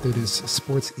acceleration plan through this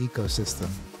sports ecosystem.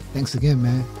 Thanks again,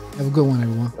 man. Have a good one,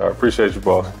 everyone. I appreciate you,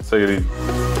 boss. Take it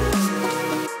easy.